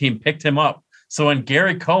broadcast team picked him up. So when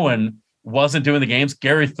Gary Cohen wasn't doing the games,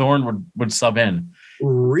 Gary Thorne would sub in.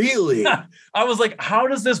 Really? I was like, how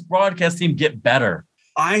does this broadcast team get better?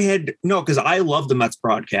 Because I love the Mets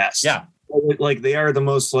broadcast. Yeah. Like they are the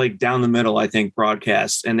most like down the middle, I think,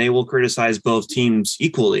 broadcasts, and they will criticize both teams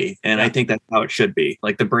equally. And I think that's how it should be.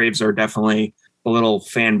 Like the Braves are definitely a little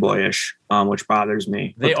fanboyish, which bothers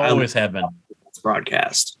me. They always have been.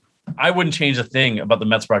 Broadcast. I wouldn't change a thing about the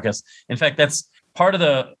Mets broadcast. In fact, that's part of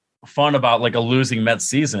the fun about like a losing Mets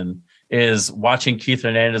season is watching Keith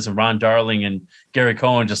Hernandez and Ron Darling and Gary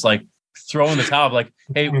Cohen just like throwing the towel like,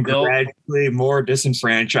 hey, Bill. Gradually more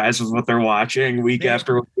disenfranchised with what they're watching week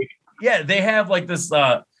after week. Yeah, they have like this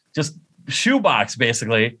just shoebox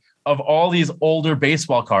basically of all these older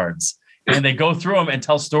baseball cards. And they go through them and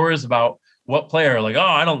tell stories about what player, like, oh,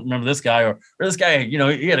 I don't remember this guy or this guy, you know,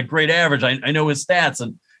 he had a great average. I know his stats.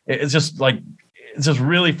 And it's just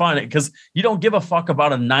really fun because you don't give a fuck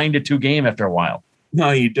about a 9-2 game after a while.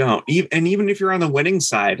 No, you don't. And even if you're on the winning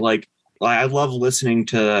side, like I love listening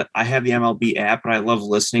to, I have the MLB app, and I love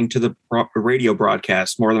listening to the radio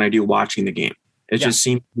broadcast more than I do watching the game. It just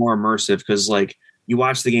seems more immersive because like you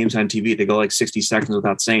watch the games on TV, they go like 60 seconds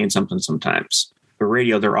without saying something sometimes. The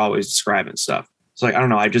radio, they're always describing stuff. So like, I don't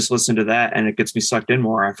know. I just listened to that and it gets me sucked in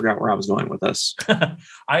more. I forgot where I was going with this.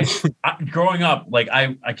 I growing up, like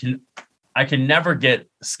I can never get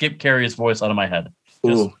Skip Carey's voice out of my head.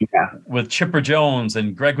 Ooh, yeah. With Chipper Jones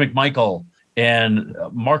and Greg McMichael and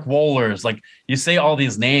Mark Wohlers, like you say all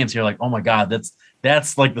these names, you're like, oh my God,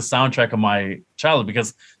 that's like the soundtrack of my childhood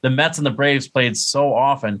because the Mets and the Braves played so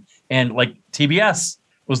often and like TBS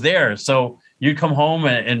was there. So you'd come home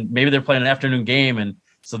and maybe they're playing an afternoon game and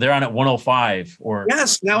so they're on at 105 or.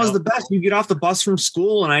 Yes, that was the best. You get off the bus from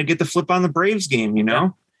school and I get to flip on the Braves game, you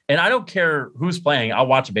know? And I don't care who's playing. I'll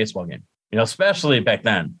watch a baseball game, you know, especially back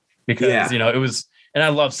then because, you know, it was, and I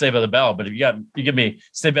love Saved by the Bell, but if you give me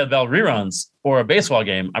Saved by the Bell reruns or a baseball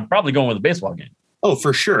game, I'm probably going with a baseball game. Oh,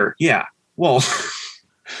 for sure. Yeah. Well,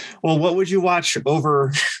 what would you watch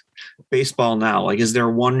over baseball now? Like, is there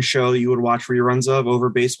one show you would watch reruns of over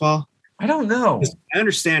baseball? I don't know. I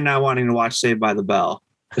understand not wanting to watch Saved by the Bell,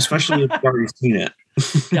 especially if you've already seen it.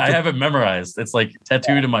 Yeah, I have it memorized. It's like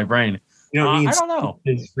tattooed in my brain. You don't need I don't know.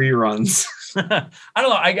 reruns. I don't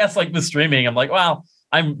know. I guess like with streaming, I'm like, well,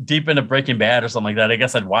 I'm deep into Breaking Bad or something like that. I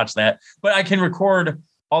guess I'd watch that, but I can record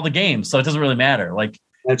all the games, so it doesn't really matter. Like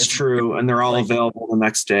That's true, and they're all like, available the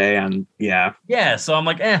next day. And yeah. So I'm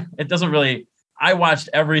like, it doesn't really. I watched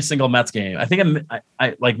every single Mets game. I think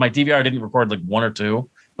I like my DVR didn't record like one or two,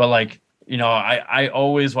 but like I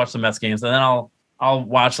always watch the Mets games, and then I'll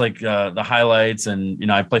watch like the highlights,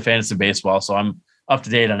 and I play fantasy baseball, so I'm up to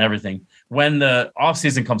date on everything. When the off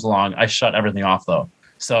season comes along, I shut everything off though.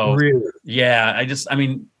 So really? Yeah,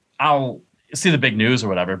 I'll see the big news or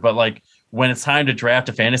whatever, but like when it's time to draft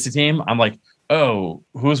a fantasy team, I'm like, oh,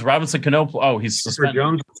 who's Robinson Cano? Oh, he's suspended.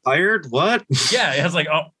 Jones fired? What? Yeah, it was like,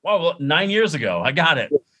 oh, well, 9 years ago, I got it.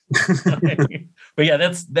 But yeah,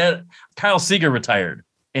 that Kyle Seager retired,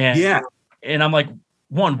 and I'm like,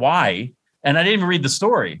 one, why? And I didn't even read the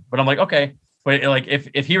story, but I'm like, okay, but like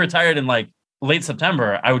if he retired in like late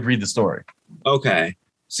September, I would read the story. Okay.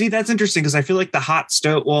 See, that's interesting because I feel like the hot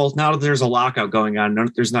stove, well, now that there's a lockout going on,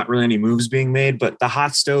 there's not really any moves being made, but the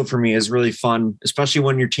hot stove for me is really fun, especially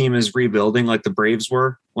when your team is rebuilding like the Braves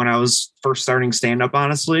were when I was first starting stand-up,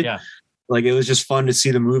 honestly. Yeah. Like it was just fun to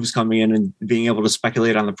see the moves coming in and being able to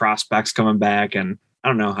speculate on the prospects coming back. And I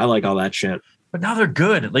don't know, I like all that shit. But now they're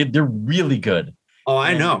good. Like they're really good. Oh,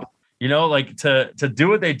 I know. Like to do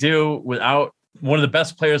what they do without one of the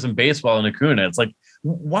best players in baseball in Acuna, it's like,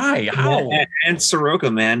 why? How? And Soroka,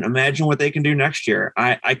 man, imagine what they can do next year.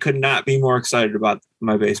 I could not be more excited about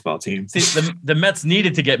my baseball team. See, the Mets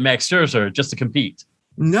needed to get Max Scherzer just to compete.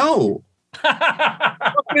 No.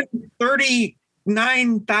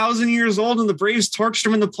 39,000 years old and the Braves torched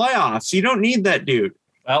him in the playoffs. You don't need that dude.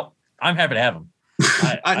 Well, I'm happy to have him.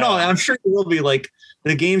 I'm sure he will be. Like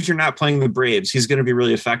the games you're not playing the Braves, he's going to be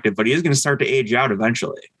really effective, but he is going to start to age out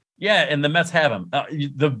eventually. Yeah, and the Mets have him.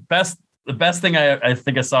 The best thing I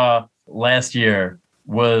think I saw last year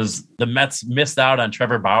was the Mets missed out on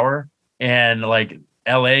Trevor Bauer, and like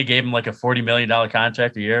LA gave him like a $40 million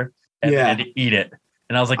contract a year, and they had to eat it.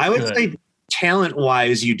 And I was like, I would say talent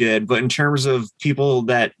wise you did, but in terms of people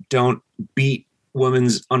that don't beat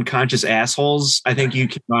women's unconscious assholes, I think you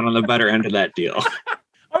came out on the better end of that deal.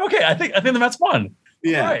 I'm okay. I think the Mets won.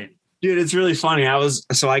 Yeah. Right. Dude, it's really funny. I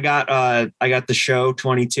got the show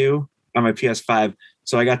 22 on my PS5.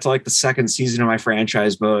 So I got to like the second season of my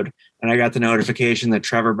franchise mode, and I got the notification that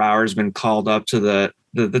Trevor Bauer's been called up to the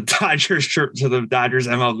Dodgers trip to the Dodgers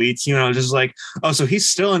MLB team. And I was just like, oh, so he's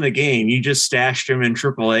still in the game. You just stashed him in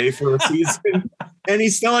AAA for the season, and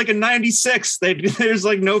he's still like a 96. There's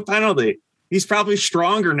like no penalty. He's probably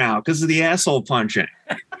stronger now because of the asshole punching.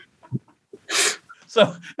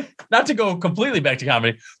 So, not to go completely back to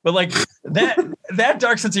comedy, but like that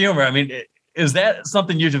dark sense of humor. I mean, is that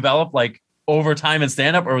something you developed like over time in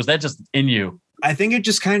stand-up, or was that just in you? I think it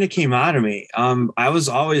just kind of came out of me. I was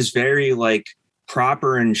always very like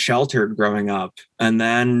proper and sheltered growing up, and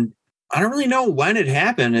then I don't really know when it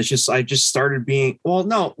happened. It's just I just started being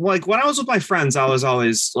like when I was with my friends, I was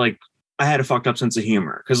always like I had a fucked up sense of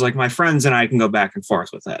humor because like my friends and I can go back and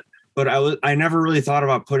forth with it, but I never really thought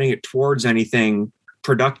about putting it towards anything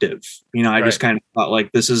productive. I just kind of thought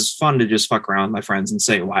like this is fun to just fuck around with my friends and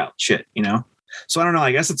say wild shit. So I don't know.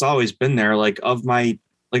 I guess it's always been there. Like of my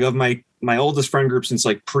oldest friend group since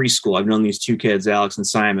like preschool, I've known these two kids, Alex and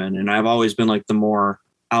Simon, and I've always been like the more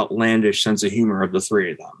outlandish sense of humor of the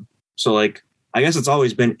three of them. So like, I guess it's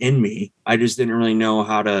always been in me. I just didn't really know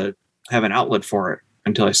how to have an outlet for it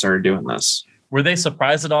until I started doing this. Were they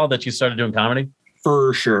surprised at all that you started doing comedy?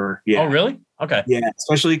 For sure. Yeah. Oh, really? Okay. Yeah.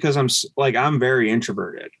 Especially because I'm very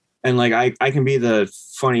introverted. And like I can be the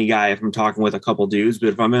funny guy if I'm talking with a couple dudes, but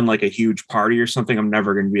if I'm in like a huge party or something, I'm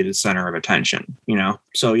never going to be the center of attention,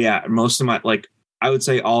 So yeah, most of my I would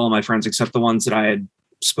say all of my friends except the ones that I had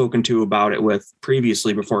spoken to about it with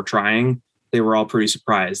previously before trying, they were all pretty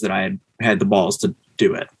surprised that I had the balls to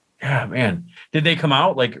do it. Yeah, man. Did they come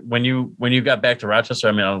out like when you got back to Rochester?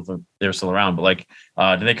 I mean, I don't know if they're still around, but like,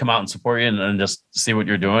 did they come out and support you and just see what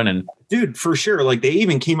you're doing? And dude, for sure. Like they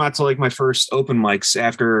even came out to like my first open mics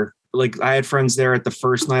after, like I had friends there at the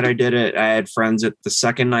first night I did it. I had friends at the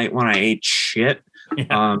second night when I ate shit.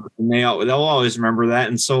 Yeah. And they'll always remember that.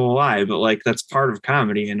 And so will I, but like, that's part of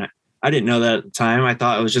comedy. And I didn't know that at the time. I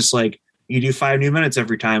thought it was just like, you do 5 new minutes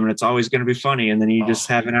every time and it's always going to be funny. And then you just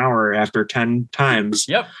have an hour after 10 times.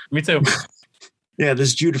 Yep. Me too. Yeah.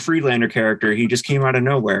 This Judah Friedlander character, he just came out of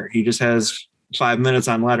nowhere. He just has 5 minutes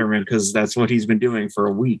on Letterman because that's what he's been doing for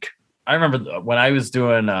a week. I remember when I was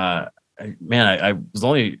doing, I was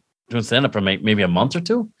only doing stand-up for maybe a month or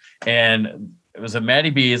two. and it was at Matty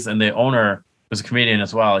B's, and the owner was a comedian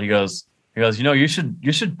as well. He goes, you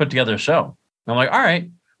should put together a show. And I'm like, all right.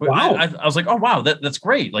 Wow. I was like, oh wow, that's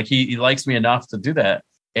great. Like he likes me enough to do that.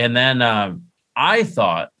 And then I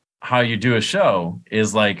thought how you do a show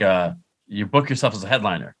is like you book yourself as a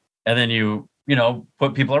headliner, and then you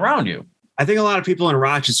put people around you. I think a lot of people in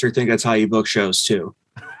Rochester think that's how you book shows too.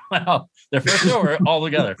 Well, their first show were all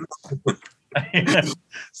together.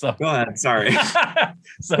 So Go ahead. Sorry.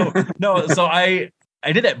 so I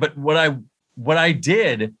did that. But what I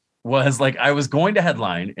did was like I was going to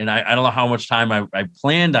headline, and I don't know how much time I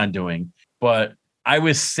planned on doing, but I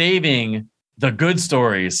was saving the good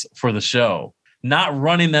stories for the show, not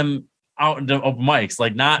running them out into open mics,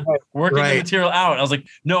 like not working the material out. I was like,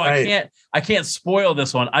 no, I can't spoil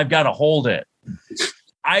this one. I've got to hold it.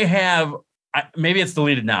 Maybe it's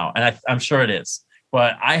deleted now, and I'm sure it is,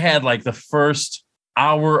 but I had like the first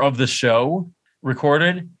hour of the show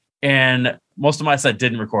recorded, and most of my set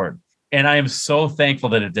didn't record. And I am so thankful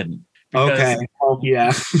that it didn't. Okay. Oh,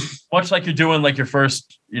 yeah. Much like you're doing like your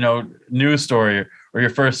first, news story or your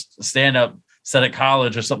first stand-up set at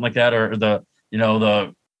college or something like that, or the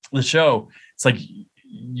show. It's like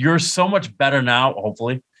you're so much better now.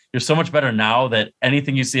 Hopefully, you're so much better now that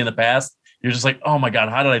anything you see in the past, you're just like, oh my God,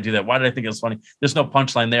 how did I do that? Why did I think it was funny? There's no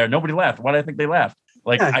punchline there. Nobody laughed. Why did I think they laughed?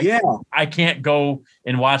 Like, I can't go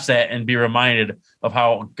and watch that and be reminded of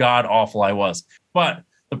how god awful I was. But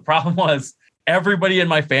the problem was everybody in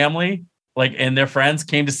my family, like, and their friends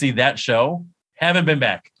came to see that show, haven't been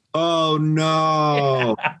back. Oh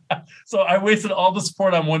no. So I wasted all the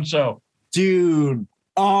support on one show. Dude.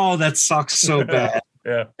 Oh, that sucks so bad.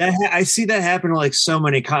 Yeah. I see that happen to like so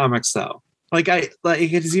many comics though. Like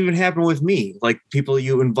it's even happened with me. Like people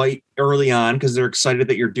you invite early on because they're excited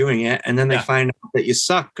that you're doing it, and then they find out that you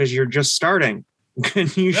suck because you're just starting.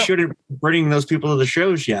 And you shouldn't bring those people to the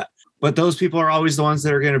shows yet. But those people are always the ones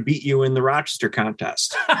that are going to beat you in the Rochester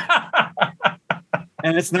contest.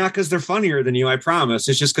 And it's not because they're funnier than you, I promise.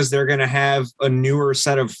 It's just because they're going to have a newer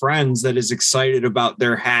set of friends that is excited about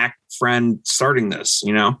their hack friend starting this,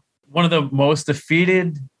 One of the most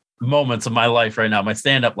defeated moments of my life right now, my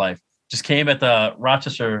stand-up life, just came at the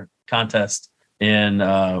Rochester contest in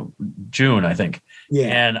June, I think. Yeah.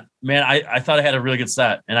 And man, I thought I had a really good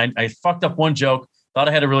set. And I fucked up one joke, thought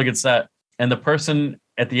I had a really good set. And the person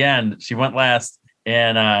at the end, she went last,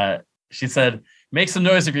 and she said, "Make some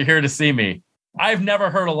noise if you're here to see me." I've never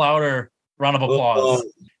heard a louder round of applause.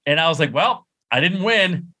 And I was like, well, I didn't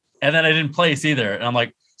win. And then I didn't place either. And I'm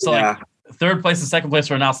like, like third place and second place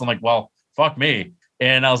were announced. I'm like, well, fuck me.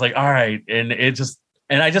 And I was like, all right. And I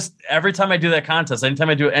just, every time I do that contest, anytime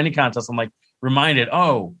I do any contest, I'm like reminded,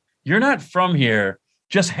 oh, you're not from here.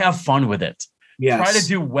 Just have fun with it. Yes. Try to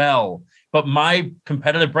do well. But my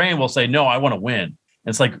competitive brain will say, no, I want to win. And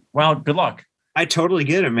it's like, well, good luck. I totally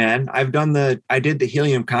get it, man. I did the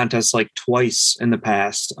helium contest like twice in the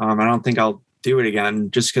past. I don't think I'll do it again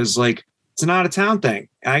just because like it's an out of town thing.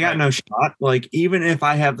 I got no shot. Like even if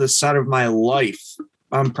I have the set of my life,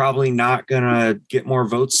 I'm probably not going to get more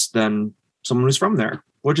votes than someone who's from there,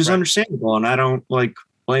 which is understandable. And I don't like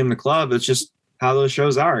blame the club. It's just how those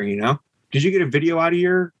shows are, Did you get a video out of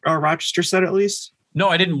your Rochester set at least? No,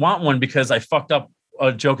 I didn't want one because I fucked up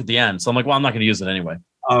a joke at the end. So I'm like, well, I'm not going to use it anyway.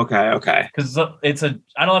 Okay. Because I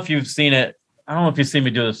don't know if you've seen it. I don't know if you've seen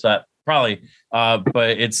me do this set, probably.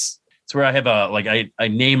 But it's where I have I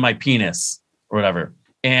name my penis or whatever.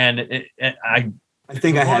 And I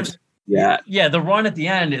think I have. Yeah. Yeah. The run at the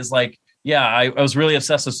end is like, I was really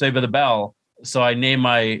obsessed with Saved by the Bell. So I named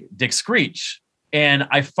my dick Screech, and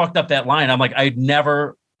I fucked up that line. I'm like, I'd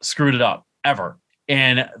never screwed it up ever.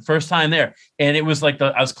 And first time there. And it was like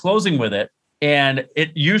I was closing with it. And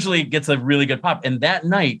it usually gets a really good pop. And that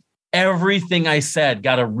night, everything I said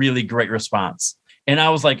got a really great response. And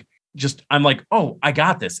I was like, I'm like, oh, I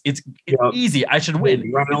got this. It's easy. I should win.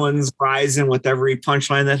 Adrenaline's rising with every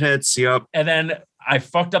punchline that hits. Yep. And then I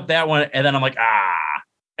fucked up that one. And then I'm like,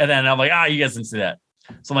 And then I'm like, you guys didn't see that.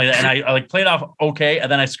 Something like that. And I like played off okay.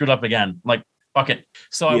 And then I screwed up again. I'm like, fuck it.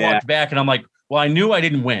 So I walked back and I'm like, well, I knew I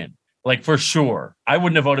didn't win. Like for sure. I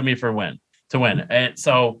wouldn't have voted me to win. And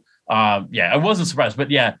so I wasn't surprised, but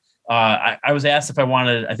I was asked if I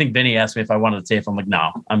wanted, I think Vinny asked me if I wanted a tape. I'm like,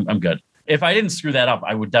 no, I'm good. If I didn't screw that up,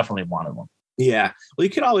 I would definitely have wanted one. Yeah. Well, you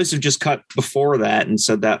could always have just cut before that and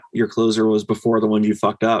said that your closer was before the one you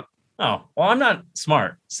fucked up. Oh, well, I'm not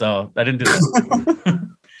smart, so I didn't do that.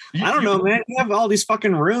 I don't know, man. You have all these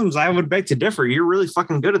fucking rooms. I would beg to differ. You're really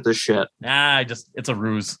fucking good at this shit. It's a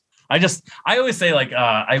ruse. I always say like,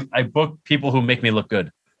 I book people who make me look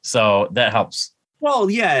good. So that helps. Well,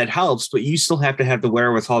 yeah, it helps, but you still have to have the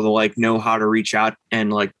wherewithal to like know how to reach out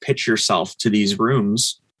and like pitch yourself to these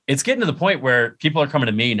rooms. It's getting to the point where people are coming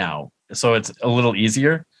to me now, so it's a little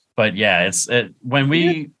easier. But yeah, when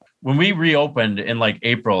we reopened in like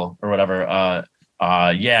April or whatever.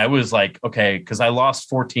 Yeah, it was like okay because I lost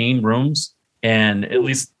 14 rooms and at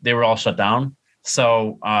least they were all shut down.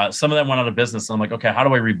 So some of them went out of business. And I'm like, okay, how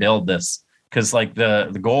do I rebuild this? Because like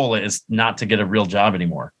the goal is not to get a real job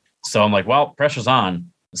anymore. So I'm like, well, pressure's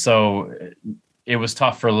on. So it was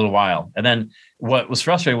tough for a little while. And then what was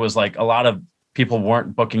frustrating was like a lot of people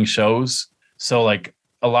weren't booking shows. So like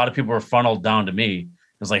a lot of people were funneled down to me.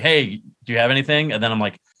 It was like, hey, do you have anything? And then I'm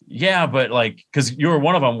like, yeah, but like, because you were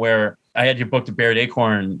one of them where I had you booked at Buried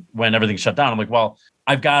Acorn when everything shut down. I'm like, well,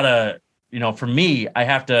 I've got to, for me, I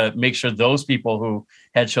have to make sure those people who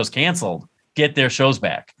had shows canceled get their shows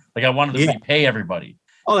back. Like I wanted to repay everybody.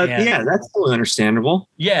 Oh, that's totally understandable.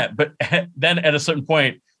 Yeah, but then at a certain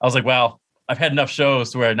point, I was like, well, I've had enough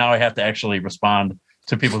shows to where now I have to actually respond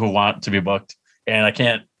to people who want to be booked. And I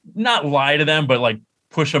can't not lie to them, but like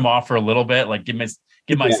push them off for a little bit, like give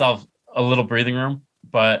myself a little breathing room.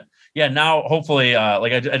 But yeah, now hopefully,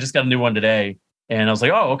 like I just got a new one today and I was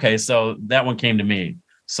like, oh, okay. So that one came to me.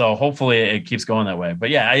 So hopefully it keeps going that way. But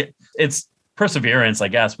yeah, it's perseverance, I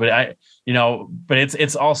guess. But but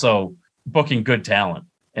it's also booking good talent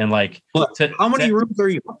and like. How many rooms are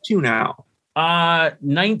you up to now?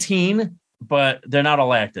 19, but they're not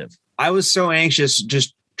all active. I was so anxious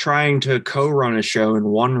just trying to co-run a show in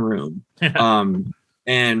one room.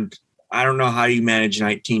 And I don't know how you manage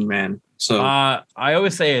 19, man. So I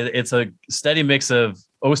always say it's a steady mix of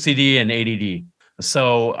OCD and ADD.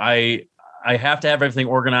 So I have to have everything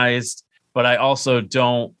organized, but I also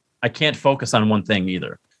I can't focus on one thing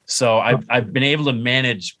either. So I've been able to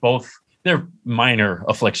manage both. They're minor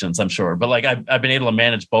afflictions, I'm sure, but like I've been able to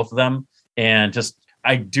manage both of them and just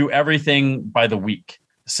I do everything by the week.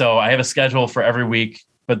 So I have a schedule for every week,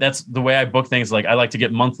 but that's the way I book things. Like I like to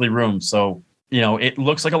get monthly rooms. So, it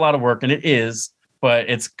looks like a lot of work and it is, but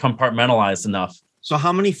it's compartmentalized enough. So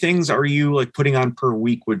how many things are you like putting on per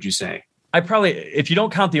week, would you say? I probably, if you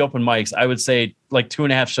don't count the open mics, I would say like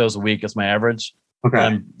 2.5 shows a week is my average.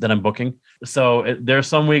 Okay. That I'm booking. So there are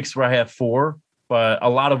some weeks where I have 4, but a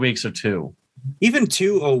lot of weeks are 2. Even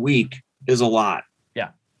 2 a week is a lot.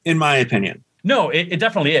 Yeah. In my opinion. No, it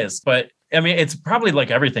definitely is. But I mean, it's probably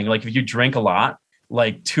like everything. Like if you drink a lot,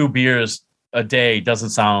 like 2 beers a day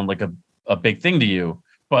doesn't sound like a big thing to you.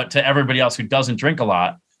 But to everybody else who doesn't drink a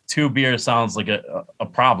lot, 2 beers sounds like a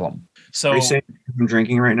problem. So are you saying I'm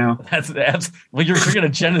drinking right now? That's well, you're drinking a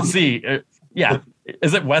Genesee. Yeah.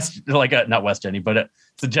 Is it West, like not West Jenny, but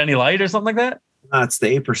it's a Jenny Light or something like that? It's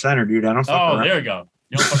the 8%er, dude. I don't fuck around. There you go.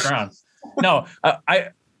 You don't fuck around. No,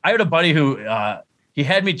 I had a buddy who he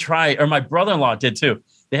had me try, or my brother-in-law did too.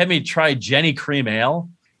 They had me try Jenny Cream Ale.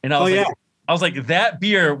 And I was like, that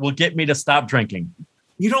beer will get me to stop drinking.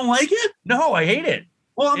 You don't like it? No, I hate it.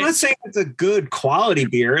 Well, I'm not saying it's a good quality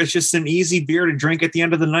beer. It's just an easy beer to drink at the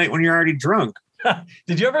end of the night when you're already drunk.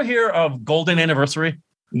 Did you ever hear of Golden Anniversary?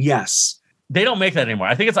 Yes. They don't make that anymore.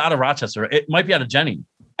 I think it's out of Rochester. It might be out of Jenny.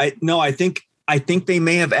 I think they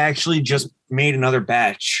may have actually just made another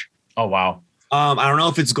batch. Oh, wow. I don't know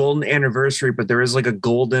if it's Golden Anniversary, but there is like a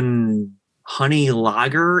golden honey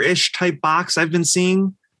lager-ish type box I've been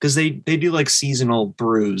seeing because they do like seasonal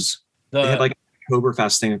brews. They had like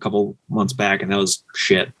Oktoberfest thing a couple months back, and that was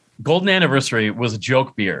shit. Golden Anniversary was a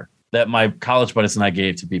joke beer that my college buddies and I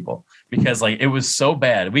gave to people because like it was so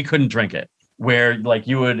bad we couldn't drink it. Where like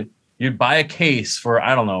you'd buy a case for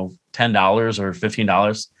I don't know $10 or $15,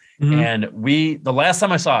 mm-hmm. And the last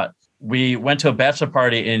time I saw it, we went to a bachelor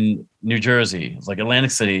party in New Jersey. It's like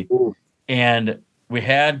Atlantic City, Ooh. And we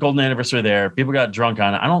had Golden Anniversary there. People got drunk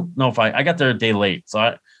on it. I don't know if I got there a day late, so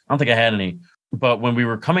I don't think I had any. But when we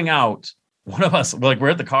were coming out, one of us, like we're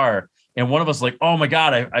at the car, and one of us like, oh my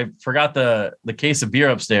God, I forgot the case of beer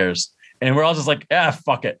upstairs. And we're all just like,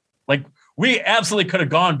 fuck it. Like we absolutely could have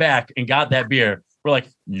gone back and got that beer. We're like,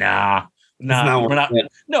 nah, we're not.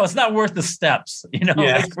 No, it's not worth the steps.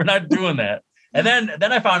 Like, we're not doing that. And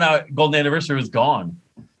then I found out Golden Anniversary was gone.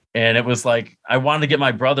 And it was like, I wanted to get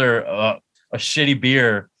my brother a shitty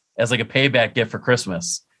beer as like a payback gift for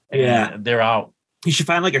Christmas. And they're out. You should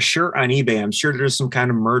find like a shirt on eBay. I'm sure there's some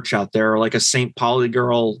kind of merch out there, or like a St. Pauli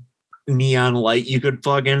girl neon light you could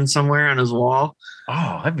plug in somewhere on his wall.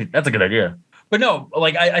 Oh, that's a good idea. But no,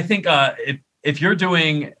 like I think if you're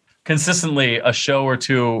doing consistently a show or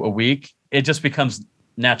 2 a week, it just becomes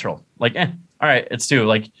natural. Like, all right, it's 2.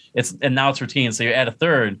 Like and now it's routine. So you add a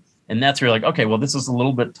 3rd, and that's where you're like, okay, well, this is a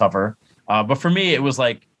little bit tougher. But for me, it was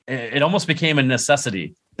like it almost became a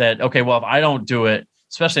necessity that, okay, well, if I don't do it,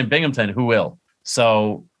 especially in Binghamton, who will?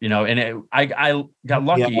 So, I got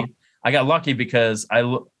lucky. Yeah. I got lucky because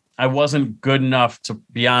I wasn't good enough to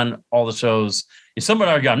be on all the shows. Some would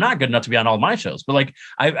argue I'm not good enough to be on all my shows, but like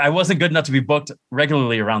I wasn't good enough to be booked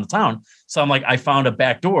regularly around the town. So I'm like, I found a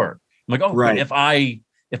back door. I'm like, oh, Right.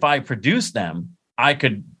 if I produce them, I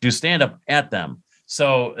could do stand up at them.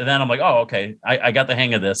 So then I'm like, oh, okay, I got the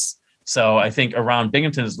hang of this. So I think around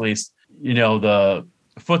Binghamton, at least, the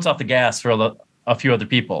foot's off the gas for a few other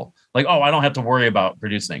people. Like, oh, I don't have to worry about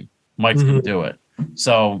producing. Mike's going to do it.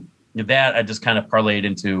 So that I just kind of parlayed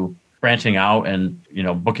into branching out and,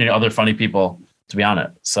 booking other funny people to be on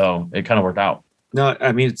it. So it kind of worked out. No,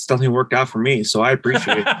 I mean, it's definitely worked out for me. So I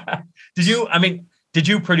appreciate it. Did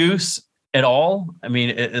you produce at all? I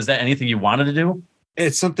mean, is that anything you wanted to do?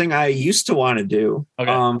 It's something I used to want to do.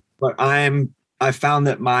 Okay. But I found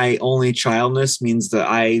that my only childness means that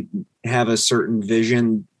I have a certain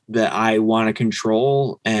vision that I want to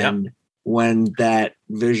control. And when that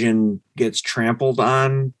vision gets trampled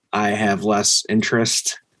on, I have less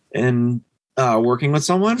interest in working with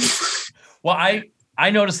someone. Well, I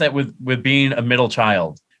noticed that with being a middle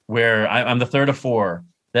child, where I'm the third of four,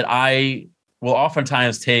 that I will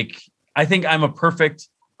oftentimes I think I'm a perfect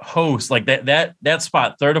host. Like that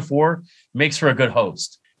spot, third of four, makes for a good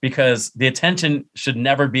host because the attention should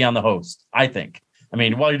never be on the host, I think. I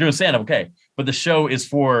mean, while you're doing stand-up, okay, but the show is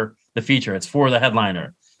for the feature. It's for the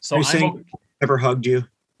headliner. So I'm ever hugged you?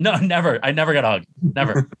 No, never. I never got a hug.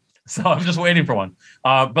 Never. So I'm just waiting for one.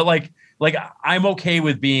 But like I'm okay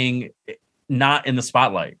with being not in the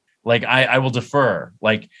spotlight. Like I will defer.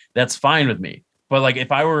 Like that's fine with me. But like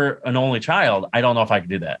if I were an only child, I don't know if I could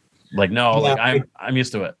do that. Like no, Yeah, like I'm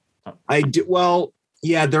used to it. I do. Well,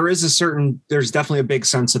 yeah, there's definitely a big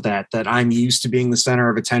sense of that I'm used to being the center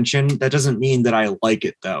of attention. That doesn't mean that I like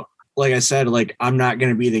it though. Like I said, like I'm not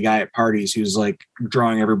going to be the guy at parties who's like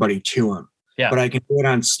drawing everybody to him. Yeah. But I can do it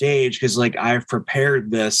on stage because like I've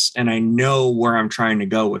prepared this and I know where I'm trying to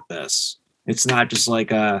go with this. It's not just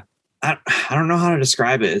like I don't know how to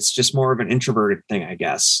describe it. It's just more of an introverted thing, I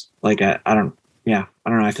guess. Like I don't know.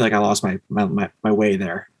 I feel like I lost my way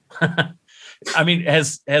there. I mean,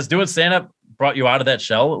 has doing stand-up brought you out of that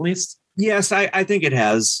shell at least? Yes, I think it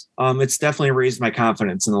has. It's definitely raised my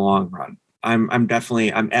confidence in the long run. I'm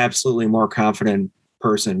absolutely more confident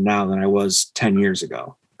person now than I was 10 years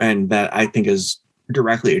ago. And that I think is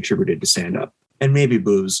directly attributed to stand-up and maybe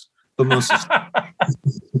booze, but mostly.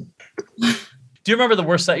 Do you remember the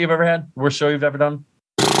worst set you've ever had? Worst show you've ever done?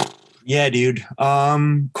 Yeah, dude.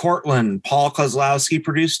 Cortland, Paul Kozlowski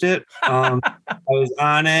produced it. I was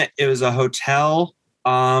on it. It was a hotel.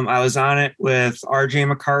 I was on it with RJ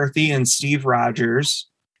McCarthy and Steve Rogers.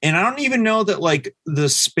 And I don't even know that like the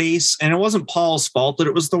space, and it wasn't Paul's fault that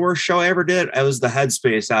it was the worst show I ever did. It was the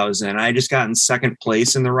headspace I was in. I just got in second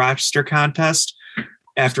place in the Rochester contest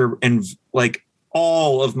and like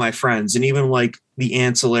all of my friends and even like the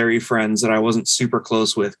ancillary friends that I wasn't super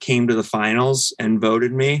close with came to the finals and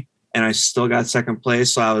voted me. And I still got second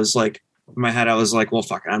place. So I was like, in my head, I was like, well,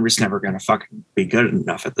 fuck it. I'm just never going to fucking be good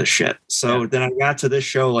enough at this shit. So then I got to this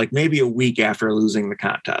show like maybe a week after losing the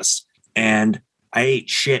contest. And I ate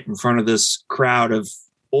shit in front of this crowd of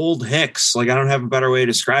old hicks. Like, I don't have a better way to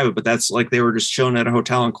describe it, but that's like they were just chilling at a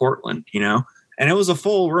hotel in Cortland, and it was a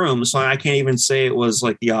full room. So I can't even say it was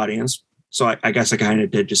like the audience. So I guess I kind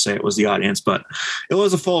of did just say it was the audience, but it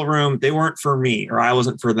was a full room. They weren't for me or I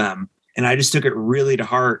wasn't for them. And I just took it really to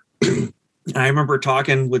heart. I remember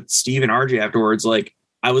talking with Steve and RJ afterwards, like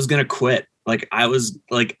I was going to quit. Like I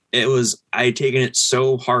had taken it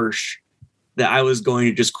so harsh that I was going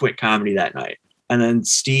to just quit comedy that night. And then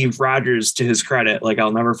Steve Rogers, to his credit, like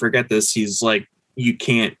I'll never forget this. He's like, you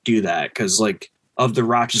can't do that because like of the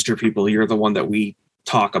Rochester people, you're the one that we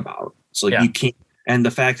talk about. So like you can't. And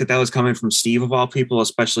the fact that was coming from Steve of all people,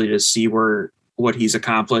 especially to see what he's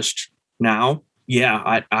accomplished now.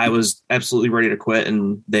 Yeah, I was absolutely ready to quit.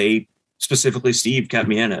 And they specifically Steve kept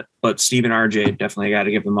me in it. But Steve and RJ definitely got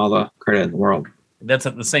to give them all the credit in the world. That's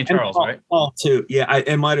at the St. Charles, right? Paul too. Yeah,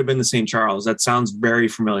 it might have been the St. Charles. That sounds very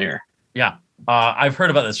familiar. Yeah. I've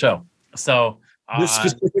heard about this show. So this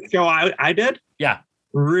specific show I did? Yeah.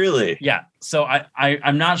 Really? Yeah. So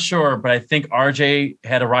I'm not sure, but I think RJ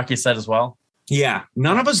had a rocky set as well. Yeah.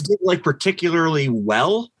 None of us did like particularly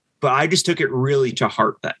well, but I just took it really to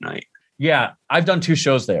heart that night. Yeah. I've done 2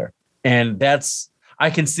 shows there. And I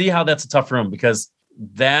can see how that's a tough room because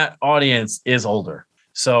that audience is older.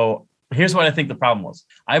 So here's what I think the problem was.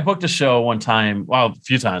 I booked a show one time, well, a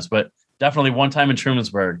few times, but definitely one time in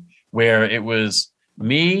Trumansburg where it was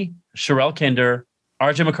me, Sherelle Kinder,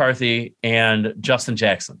 RJ McCarthy, and Justin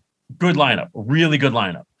Jackson. Good lineup, really good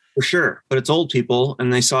lineup. For sure. But it's old people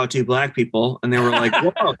and they saw two black people and they were like,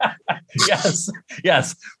 whoa.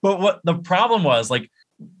 Yes. But what the problem was, like,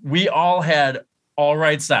 we all had all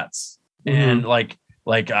right sets. And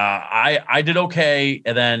I did okay.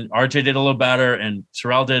 And then RJ did a little better and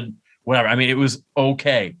Terrell did whatever. I mean, it was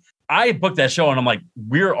okay. I booked that show and I'm like,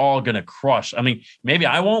 we're all going to crush. I mean, maybe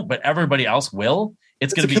I won't, but everybody else will.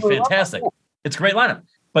 It's going to be fantastic. It's a great lineup.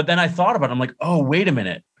 But then I thought about it. I'm like, oh, wait a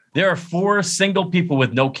minute. There are 4 single people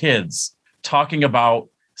with no kids talking about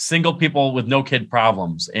single people with no kid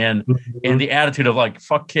problems and the attitude of like,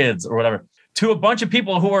 fuck kids or whatever, to a bunch of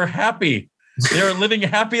people who are happy. They're living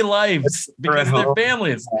happy lives because of their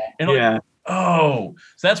families. And like, oh,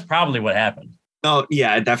 so that's probably what happened. Oh,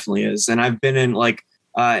 yeah, it definitely is. And I've been in like,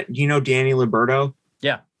 you know, Danny Liberto?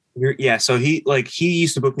 Yeah. So he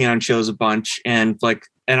used to book me on shows a bunch and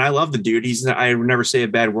I love the dude. I would never say a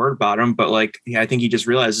bad word about him, but like, I think he just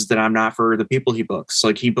realizes that I'm not for the people he books.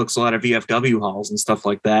 Like he books a lot of VFW halls and stuff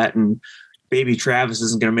like that. And baby Travis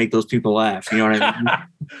isn't going to make those people laugh. You know what I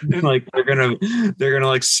mean? Like they're going to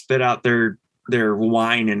like spit out their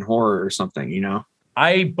wine and horror or something, you know?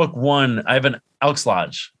 I book one, I have an Elks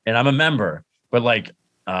Lodge and I'm a member, but like,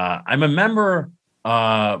 I'm a member.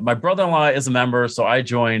 My brother-in-law is a member, so I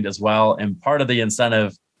joined as well. And part of the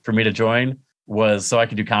incentive for me to join was so I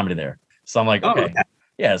could do comedy there. So I'm like, okay,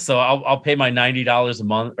 yeah. So I'll pay my $90 a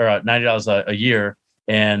month or $90 a year,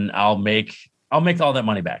 and I'll make all that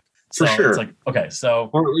money back. So for sure. It's like, okay, so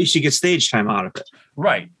or at least you get stage time out of it,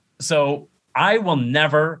 right? So I will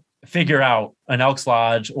never figure out an Elks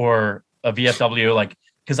Lodge or a VFW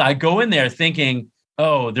because I go in there thinking,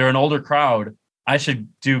 oh, they're an older crowd. I should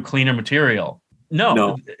do cleaner material.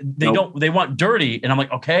 No, they don't. They want dirty. And I'm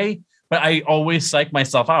like, okay. But I always psych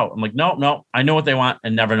myself out. I'm like, no, I know what they want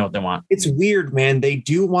and never know what they want. It's weird, man. They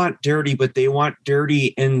do want dirty, but they want dirty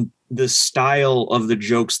in the style of the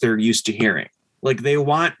jokes they're used to hearing. Like they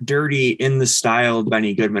want dirty in the style of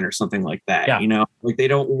Benny Goodman or something like that. Yeah. You know, like they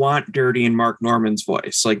don't want dirty in Mark Norman's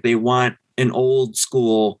voice. Like they want an old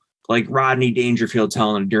school, like Rodney Dangerfield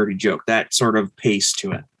telling a dirty joke, that sort of pace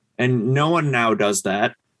to it. And no one now does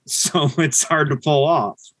that. So it's hard to pull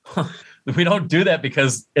off. We don't do that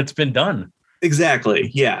because it's been done. Exactly.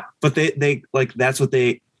 Yeah. But they like, that's what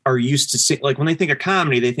they are used to see. Like when they think of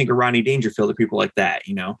comedy, they think of Rodney Dangerfield or people like that,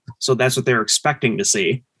 you know? So that's what they're expecting to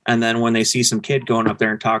see. And then when they see some kid going up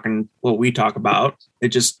there and talking what we talk about,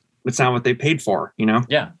 it's not what they paid for, you know?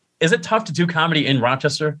 Yeah. Is it tough to do comedy in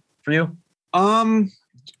Rochester for you?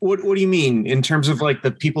 What do you mean in terms of like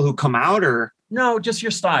the people who come out or? No, just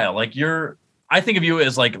your style. Like I think of you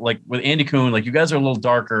as like with Andy Kuhn, like you guys are a little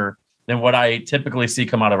darker than what I typically see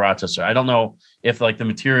come out of Rochester. I don't know if like the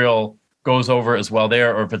material goes over as well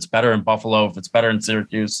there, or if it's better in Buffalo, if it's better in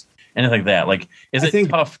Syracuse, anything like that. Like, is it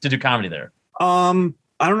tough to do comedy there?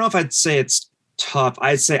 I don't know if I'd say it's tough.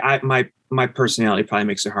 I'd say my personality probably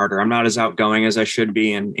makes it harder. I'm not as outgoing as I should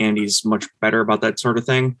be, and Andy's much better about that sort of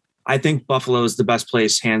thing. I think Buffalo is the best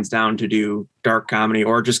place, hands down, to do dark comedy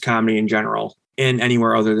or just comedy in general in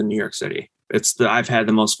anywhere other than New York City. I've had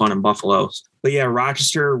the most fun in Buffalo. But yeah,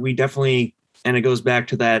 Rochester, we definitely, and it goes back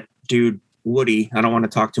to that dude, Woody. I don't want to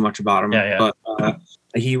talk too much about him, but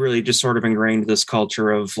he really just sort of ingrained this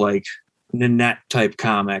culture of like Nanette type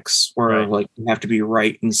comics where like you have to be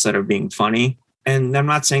right instead of being funny. And I'm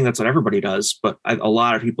not saying that's what everybody does, but a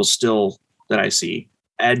lot of people still that I see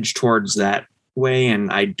edge towards that way.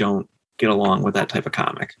 And I don't get along with that type of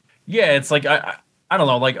comic. Yeah. It's like, I don't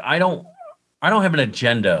know. Like I don't have an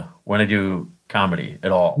agenda when I do comedy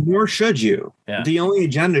at all. Nor should you. Yeah. The only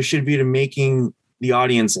agenda should be to making the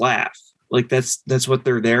audience laugh. Like that's what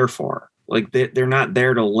they're there for. Like they're not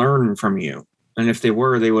there to learn from you. And if they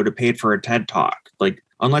were, they would have paid for a TED Talk. Like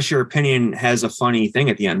unless your opinion has a funny thing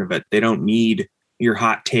at the end of it, they don't need your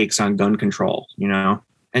hot takes on gun control, you know?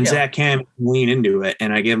 And Zach can lean into it,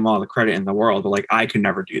 and I give him all the credit in the world, but like I could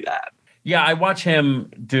never do that. Yeah, I watch him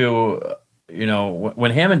do, you know,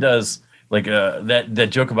 when Hammond does like that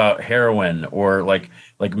joke about heroin or like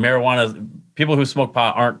marijuana. People who smoke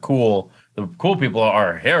pot aren't cool. The cool people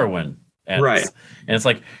are heroin. Right. And it's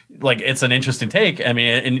like it's an interesting take. I mean,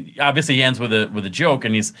 and obviously he ends with a joke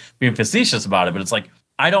and he's being facetious about it, but it's like,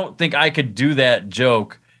 I don't think I could do that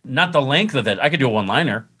joke. Not the length of it. I could do a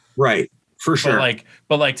one-liner. Right. For sure.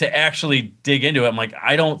 But like to actually dig into it, I'm like,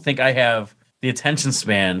 I don't think I have the attention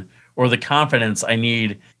span or the confidence I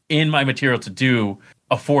need in my material to do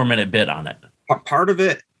a 4-minute bit on it. Part of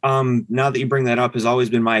it, now that you bring that up, has always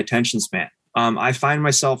been my attention span. I find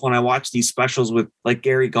myself when I watch these specials with like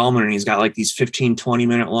Gary Gulman and he's got like these 15, 20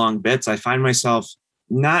 minute long bits, I find myself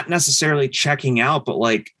not necessarily checking out, but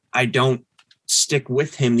like I don't stick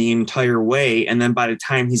with him the entire way. And then by the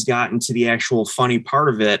time he's gotten to the actual funny part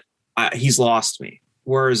of it, he's lost me.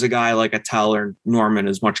 Whereas a guy like Attell or Norman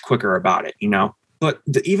is much quicker about it, you know? But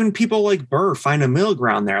even people like Burr find a middle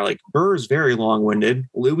ground there. Like Burr is very long-winded.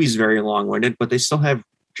 Louie's very long-winded, but they still have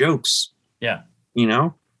jokes. Yeah. You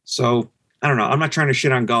know? So I don't know. I'm not trying to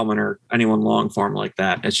shit on Gallman or anyone long form like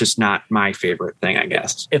that. It's just not my favorite thing, I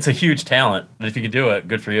guess. It's a huge talent. And if you can do it,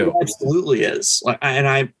 good for you. It absolutely is.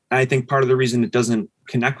 And I think part of the reason it doesn't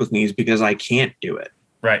connect with me is because I can't do it.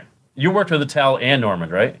 Right. You worked with Attell and Norman,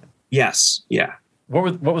 right? Yes. Yeah.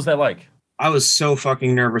 What was that like? I was so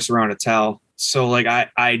fucking nervous around Attell. So like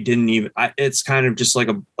I didn't even, it's kind of just like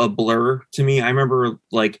a blur to me. I remember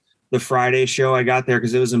like the Friday show I got there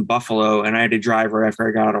because it was in Buffalo and I had to drive right after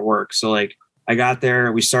I got out of work. So like I got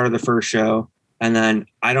there, we started the first show, and then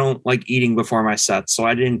I don't like eating before my sets. So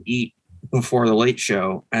I didn't eat before the late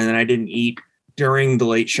show. And then I didn't eat during the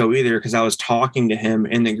late show either because I was talking to him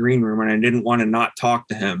in the green room and I didn't want to not talk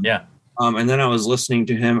to him. Yeah. And then I was listening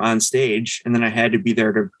to him on stage, and then I had to be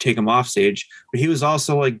there to take him off stage. But he was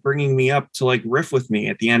also like bringing me up to like riff with me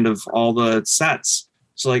at the end of all the sets.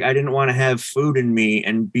 So like I didn't want to have food in me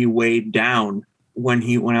and be weighed down when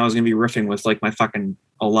I was going to be riffing with like my fucking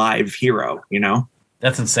alive hero, you know?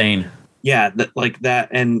 That's insane. Yeah, like that.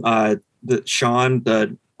 And the Sean,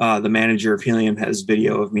 the manager of Helium, has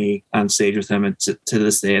video of me on stage with him. And to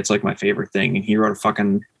this day, it's like my favorite thing. And he wrote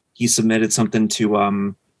he submitted something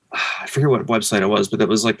to I forget what website it was, but it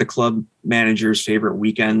was like the club manager's favorite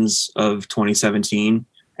weekends of 2017.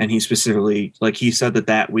 And he specifically, like he said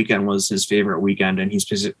that weekend was his favorite weekend. And he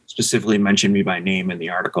specifically mentioned me by name in the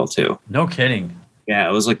article too. No kidding. Yeah.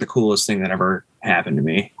 It was like the coolest thing that ever happened to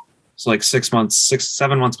me. It's like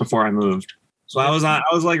 7 months before I moved. So I was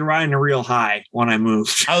like riding a real high when I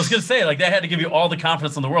moved. I was going to say, like, that had to give you all the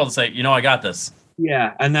confidence in the world to say, I got this.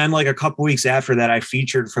 Yeah. And then like a couple weeks after that, I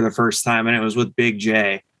featured for the first time, and it was with Big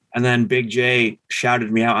J. And then Big J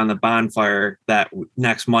shouted me out on the bonfire that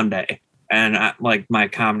next Monday. And my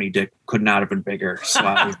comedy dick could not have been bigger. So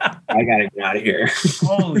I got to get out of here.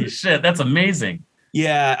 Holy shit. That's amazing.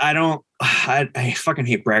 Yeah. I fucking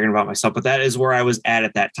hate bragging about myself, but that is where I was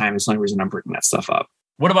at that time. It's the only reason I'm bringing that stuff up.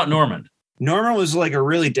 What about Norman? Norman was like a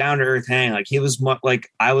really down to earth hang. Like he was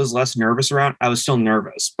like, I was less nervous around. I was still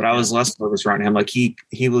nervous, but I was less nervous around him. Like he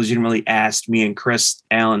legitimately asked me and Chris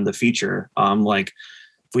Allen, the feature, like,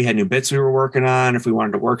 if we had new bits we were working on, if we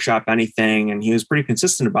wanted to workshop anything. And he was pretty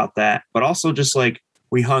consistent about that. But also just like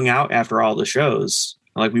we hung out after all the shows.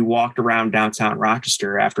 Like we walked around downtown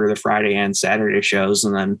Rochester after the Friday and Saturday shows.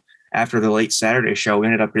 And then after the late Saturday show, we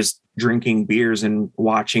ended up just drinking beers and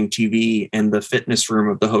watching TV in the fitness room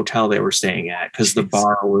of the hotel they were staying at because the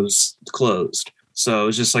bar was closed. So it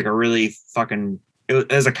was just like a really fucking,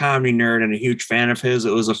 as a comedy nerd and a huge fan of his,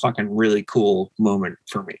 it was a fucking really cool moment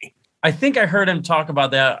for me. I think I heard him talk about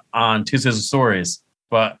that on Tuesdays with Stories,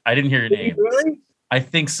 but I didn't hear your name. Really? I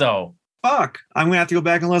think so. Fuck. I'm going to have to go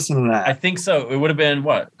back and listen to that. I think so. It would have been,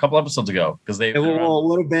 a couple episodes ago? Because it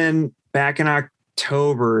would have been back in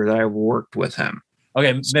October that I worked with him.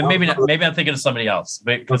 Okay, then maybe I'm thinking of somebody else.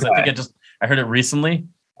 Because I think I heard it recently,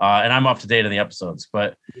 and I'm up to date on the episodes.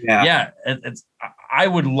 But I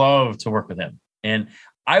would love to work with him. And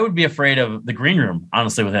I would be afraid of the green room,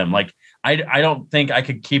 honestly, with him. Like, I don't think I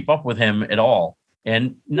could keep up with him at all.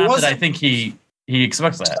 And not that I think he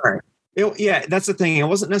expects that. Sorry. That's the thing. It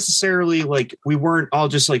wasn't necessarily like we weren't all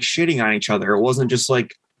just like shitting on each other. It wasn't just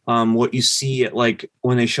like what you see at like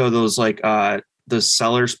when they show those like the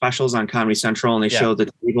seller specials on Comedy Central and they show the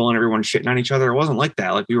table and everyone shitting on each other. It wasn't like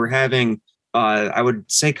that. Like we were having, I would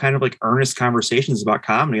say kind of like earnest conversations about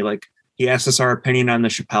comedy. Like he asked us our opinion on the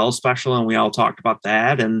Chappelle special and we all talked about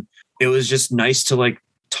that. And it was just nice to like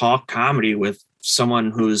talk comedy with someone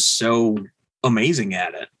who's so amazing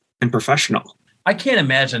at it and professional. I can't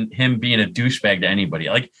imagine him being a douchebag to anybody.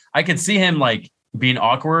 Like I could see him like being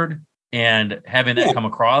awkward and having that come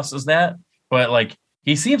across as that, but like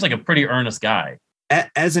he seems like a pretty earnest guy.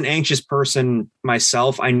 As an anxious person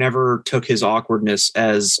myself, I never took his awkwardness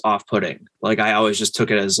as off-putting. Like I always just took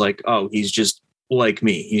it as like, oh, he's just like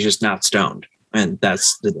me. He's just not stoned. And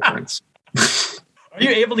that's the difference. Are you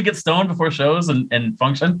able to get stoned before shows and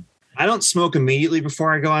function? I don't smoke immediately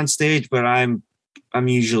before I go on stage, but I'm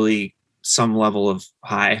usually some level of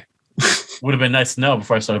high. Would have been nice to know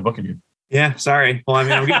before I started booking you. Yeah, sorry. Well, I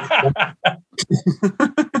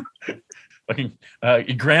mean,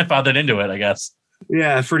 you grandfathered into it, I guess.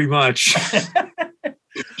 Yeah, pretty much.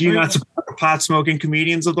 Do you not support the pot smoking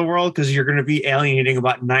comedians of the world? Because you're going to be alienating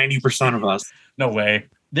about 90% of us. No way.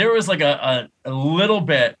 There was like a little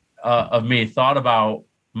bit of me thought about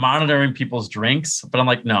monitoring people's drinks, but I'm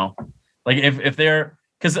like, no, Like if they're,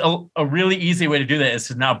 because a really easy way to do that is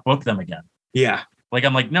to not book them again. Yeah. Like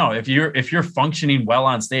I'm like, no, if you're functioning well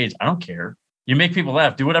on stage, I don't care. You make people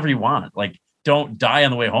laugh, do whatever you want. Like don't die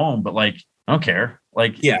on the way home, but like I don't care.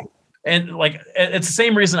 Like Yeah. And like it's the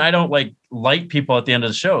same reason I don't like light people at the end of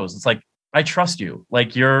the shows. It's like I trust you.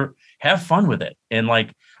 Like have fun with it. And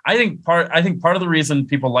like I think part of the reason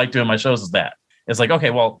people like doing my shows is that it's like, okay,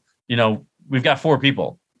 well, we've got 4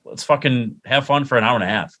 people. Let's fucking have fun for an hour and a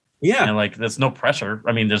half. Yeah. And like there's no pressure.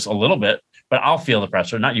 I mean, there's a little bit, but I'll feel the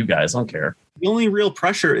pressure, not you guys. I don't care. The only real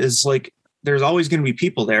pressure is like there's always going to be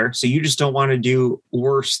people there. So you just don't want to do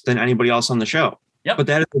worse than anybody else on the show. Yep. But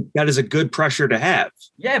that is a good pressure to have.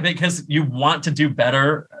 Yeah, because you want to do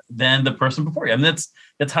better than the person before you. I mean,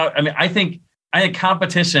 that's how. I mean, I think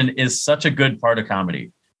competition is such a good part of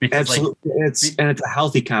comedy because absolutely, it's a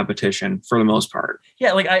healthy competition for the most part.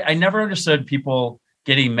 Yeah, like I never understood people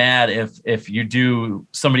getting mad if you do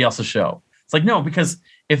somebody else's show. It's like no, because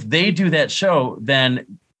if they do that show,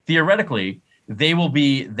 then theoretically they will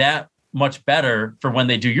be that much better for when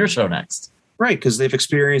they do your show next. Right, because they've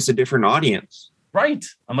experienced a different audience. Right.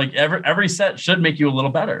 I'm like every set should make you a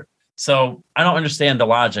little better. So I don't understand the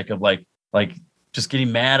logic of like just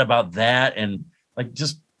getting mad about that and like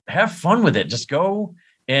just have fun with it. Just go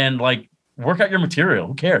and like work out your material.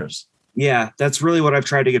 Who cares? Yeah, that's really what I've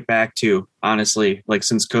tried to get back to, honestly. Like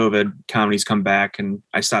since COVID, comedy's come back and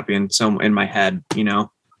I stopped being so in my head,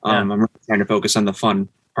 I'm really trying to focus on the fun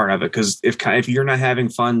part of it. Because if you're not having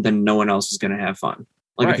fun, then no one else is going to have fun.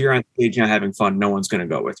 Like right. If you're on stage not having fun, no one's going to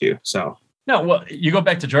go with you. So. No, well, you go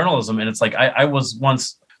back to journalism and it's like I was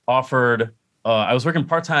once offered, I was working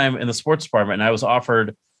part-time in the sports department and I was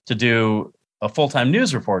offered to do a full-time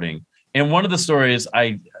news reporting. And one of the stories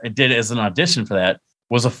I did as an audition for that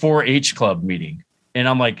was a 4-H club meeting. And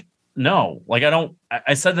I'm like, no, like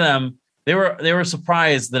I said to them, they were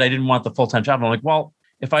surprised that I didn't want the full-time job. And I'm like, well,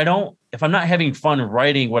 if I'm not having fun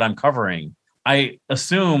writing what I'm covering, I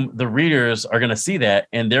assume the readers are going to see that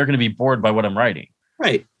and they're going to be bored by what I'm writing.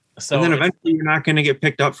 Right. So and then eventually you're not going to get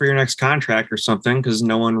picked up for your next contract or something because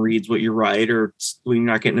no one reads what you write or you're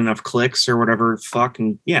not getting enough clicks or whatever.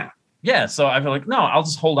 Fucking yeah. Yeah. So I feel like, no, I'll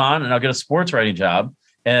just hold on and I'll get a sports writing job.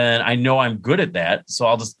 And I know I'm good at that. So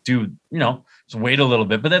I'll just do, just wait a little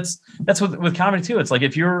bit. But that's with comedy too. It's like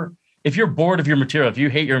if you're bored of your material, if you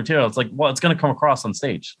hate your material, it's like, well, it's going to come across on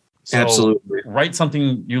stage. So absolutely. Write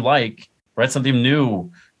something you like, write something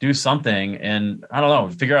new, do something. And I don't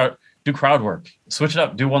know, figure out, do crowd work, switch it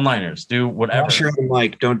up, do one-liners, do whatever. Sure, at a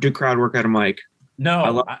mic. Don't do crowd work at a mic. No. I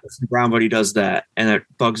love Justin Brown, but he does that. And it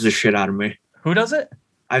bugs the shit out of me. Who does it?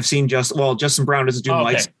 I've seen Justin Brown doesn't do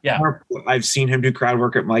mics. Okay. Yeah. I've seen him do crowd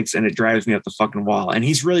work at mics and it drives me up the fucking wall. And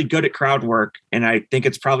he's really good at crowd work. And I think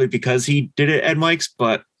it's probably because he did it at mics,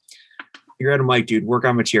 but you're at a mic, dude. Work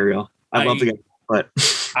on material. I love the guy, but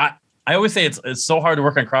I always say it's so hard to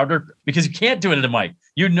work on crowd work because you can't do it at a mic.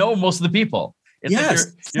 Most of the people. It's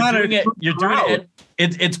yes, like you're doing it.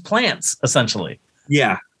 It's plants essentially.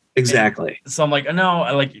 Yeah, exactly. And so I'm like, no,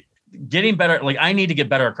 I like getting better. Like I need to get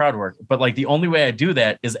better at crowd work, but like the only way I do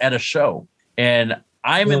that is at a show, and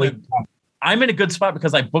I'm in a good spot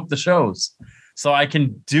because I booked the shows, so I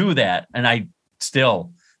can do that. And I'm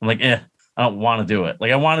like, I don't want to do it.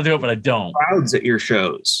 Like I want to do it, but I don't. Crowds at your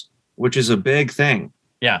shows, which is a big thing.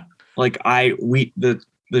 Yeah, like the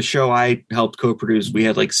show I helped co-produce, we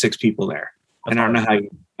had like 6 people there. And I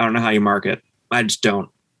don't know how you market. I just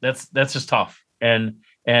don't. That's just tough. And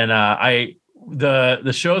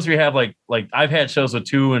the shows we have like I've had shows with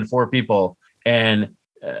 2 and 4 people, and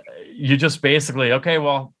you just basically okay.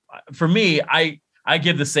 Well, for me, I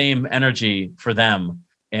give the same energy for them,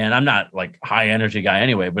 and I'm not like high energy guy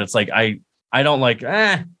anyway. But it's like I don't like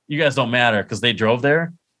you guys don't matter because they drove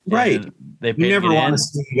there, right? They you never want to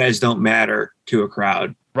see you guys don't matter to a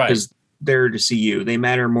crowd, right? Because there to see you. They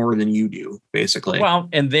matter more than you do, basically. Well,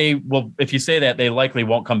 and they will, if you say that, they likely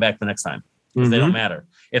won't come back the next time because they don't matter.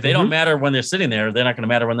 If they don't matter when they're sitting there, they're not going to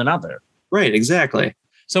matter when they're not there. Right. Exactly.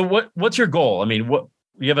 So what's your goal? I mean, what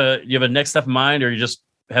you have a next step in mind, or you're just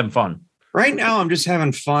having fun? Right now, I'm just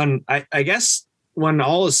having fun. I guess when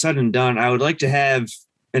all is said and done, I would like to have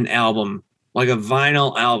an album, like a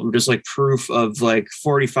vinyl album, just like proof of like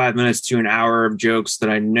 45 minutes to an hour of jokes that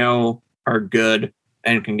I know are good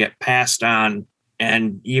and can get passed on.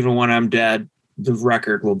 And even when I'm dead, the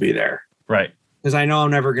record will be there. Right. Because I know I'm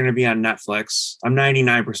never going to be on Netflix. I'm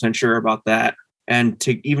 99% sure about that. And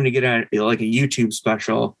to get a YouTube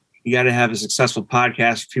special, you got to have a successful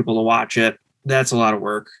podcast for people to watch it. That's a lot of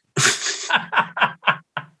work.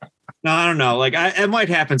 No, I don't know. Like it might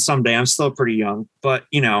happen someday. I'm still pretty young, but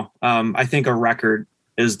I think a record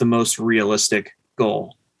is the most realistic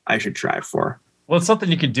goal. I should try for. Well, it's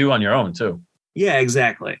something you can do on your own too. Yeah,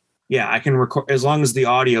 exactly. Yeah, I can record as long as the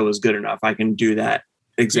audio is good enough. I can do that.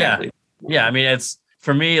 Exactly. Yeah. I mean, it's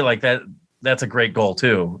for me like that. That's a great goal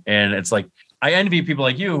too. And it's like, I envy people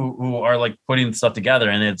like you who are like putting stuff together.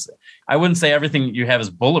 And I wouldn't say everything you have is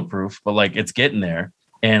bulletproof, but like it's getting there.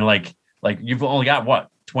 And like you've only got what,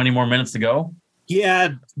 20 more minutes to go? Yeah,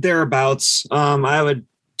 thereabouts. I would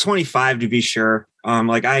 25 to be sure.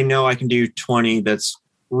 Like I know I can do 20. That's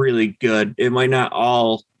really good. It might not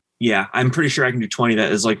all. Yeah, I'm pretty sure I can do 20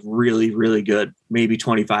 that is like really, really good. Maybe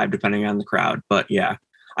 25 depending on the crowd. But yeah,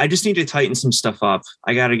 I just need to tighten some stuff up.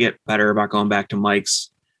 I got to get better about going back to mics.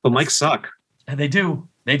 But mics suck. And they do.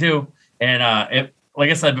 And like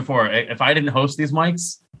I said before, if I didn't host these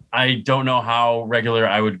mics, I don't know how regular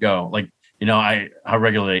I would go. Like, how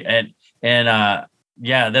regularly. And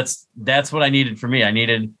yeah, that's what I needed for me. I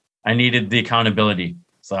needed the accountability.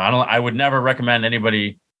 So I would never recommend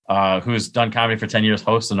anybody who's done comedy for 10 years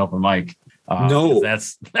host an open mic. No,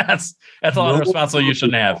 that's a lot of responsibility you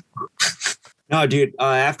shouldn't have. No, dude.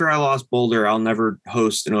 After I lost Boulder, I'll never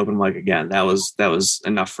host an open mic again. That was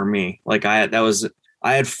enough for me. Like I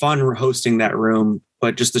had fun hosting that room,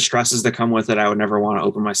 but just the stresses that come with it, I would never want to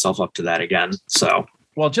open myself up to that again. So,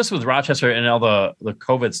 well, just with Rochester and all the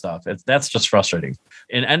COVID stuff, that's just frustrating.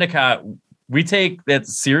 In Endicott, we take that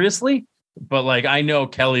seriously, but like I know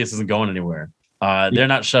Kelly's isn't going anywhere. They're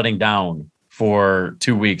not shutting down for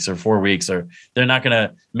 2 weeks or 4 weeks, or they're not going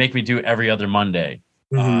to make me do every other Monday.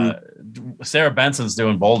 Mm-hmm. Sarah Benson's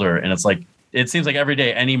doing Boulder, and it's like it seems like every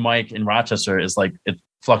day any mic in Rochester is like it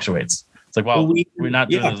fluctuates. It's like, well, we're not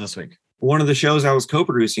doing this week. One of the shows I was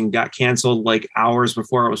co-producing got canceled like hours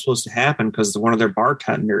before it was supposed to happen because one of their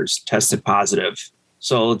bartenders tested positive.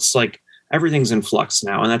 So it's like everything's in flux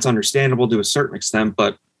now, and that's understandable to a certain extent.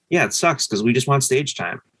 But yeah, it sucks because we just want stage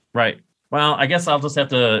time. Right. Well, I guess I'll just have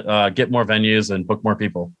to get more venues and book more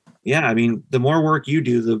people. Yeah, I mean, the more work you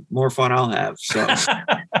do, the more fun I'll have. So,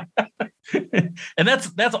 and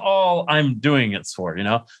that's all I'm doing it for.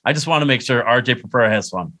 I just want to make sure RJ Purpura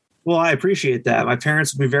has fun. Well, I appreciate that. My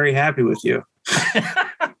parents will be very happy with you.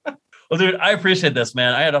 Well, dude, I appreciate this,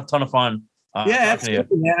 man. I had a ton of fun. Yeah,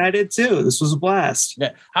 absolutely, man. I did too. This was a blast.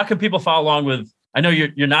 Yeah. How can people follow along with? I know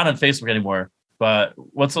you're not on Facebook anymore, but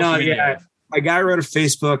what's social media? Yeah, I got rid of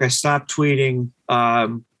Facebook. I stopped tweeting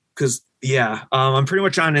because. Yeah, I'm pretty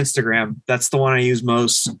much on Instagram. That's the one I use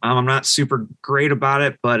most. I'm not super great about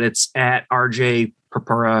it, but it's at RJ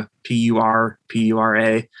Purpura,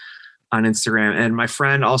 Purpura on Instagram. And my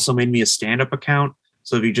friend also made me a stand-up account.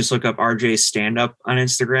 So if you just look up RJ stand-up on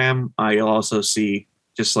Instagram, you'll also see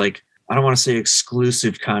just like, I don't want to say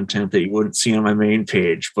exclusive content that you wouldn't see on my main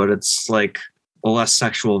page, but it's like a less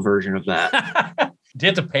sexual version of that. Do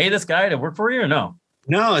you have to pay this guy to work for you or no?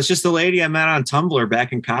 No, it's just the lady I met on Tumblr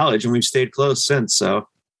back in college, and we've stayed close since. So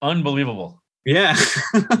unbelievable. Yeah.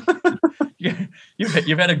 You've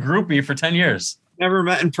had a groupie for 10 years. Never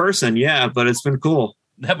met in person. Yeah, but it's been cool.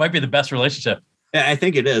 That might be the best relationship. Yeah, I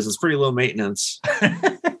think it is. It's pretty low maintenance.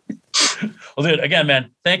 Well, dude, again, man,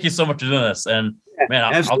 thank you so much for doing this. And man,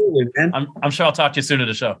 I'm sure I'll talk to you soon at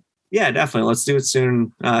the show. Yeah, definitely. Let's do it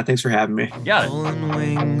soon. Thanks for having me. Got it. Pulling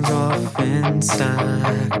wings off in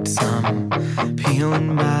stacks. I'm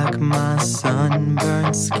peeling back my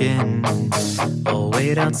sunburned skin. Oh,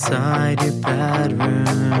 wait outside your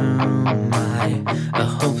bedroom.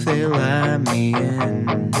 I hope they let me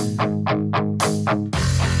in.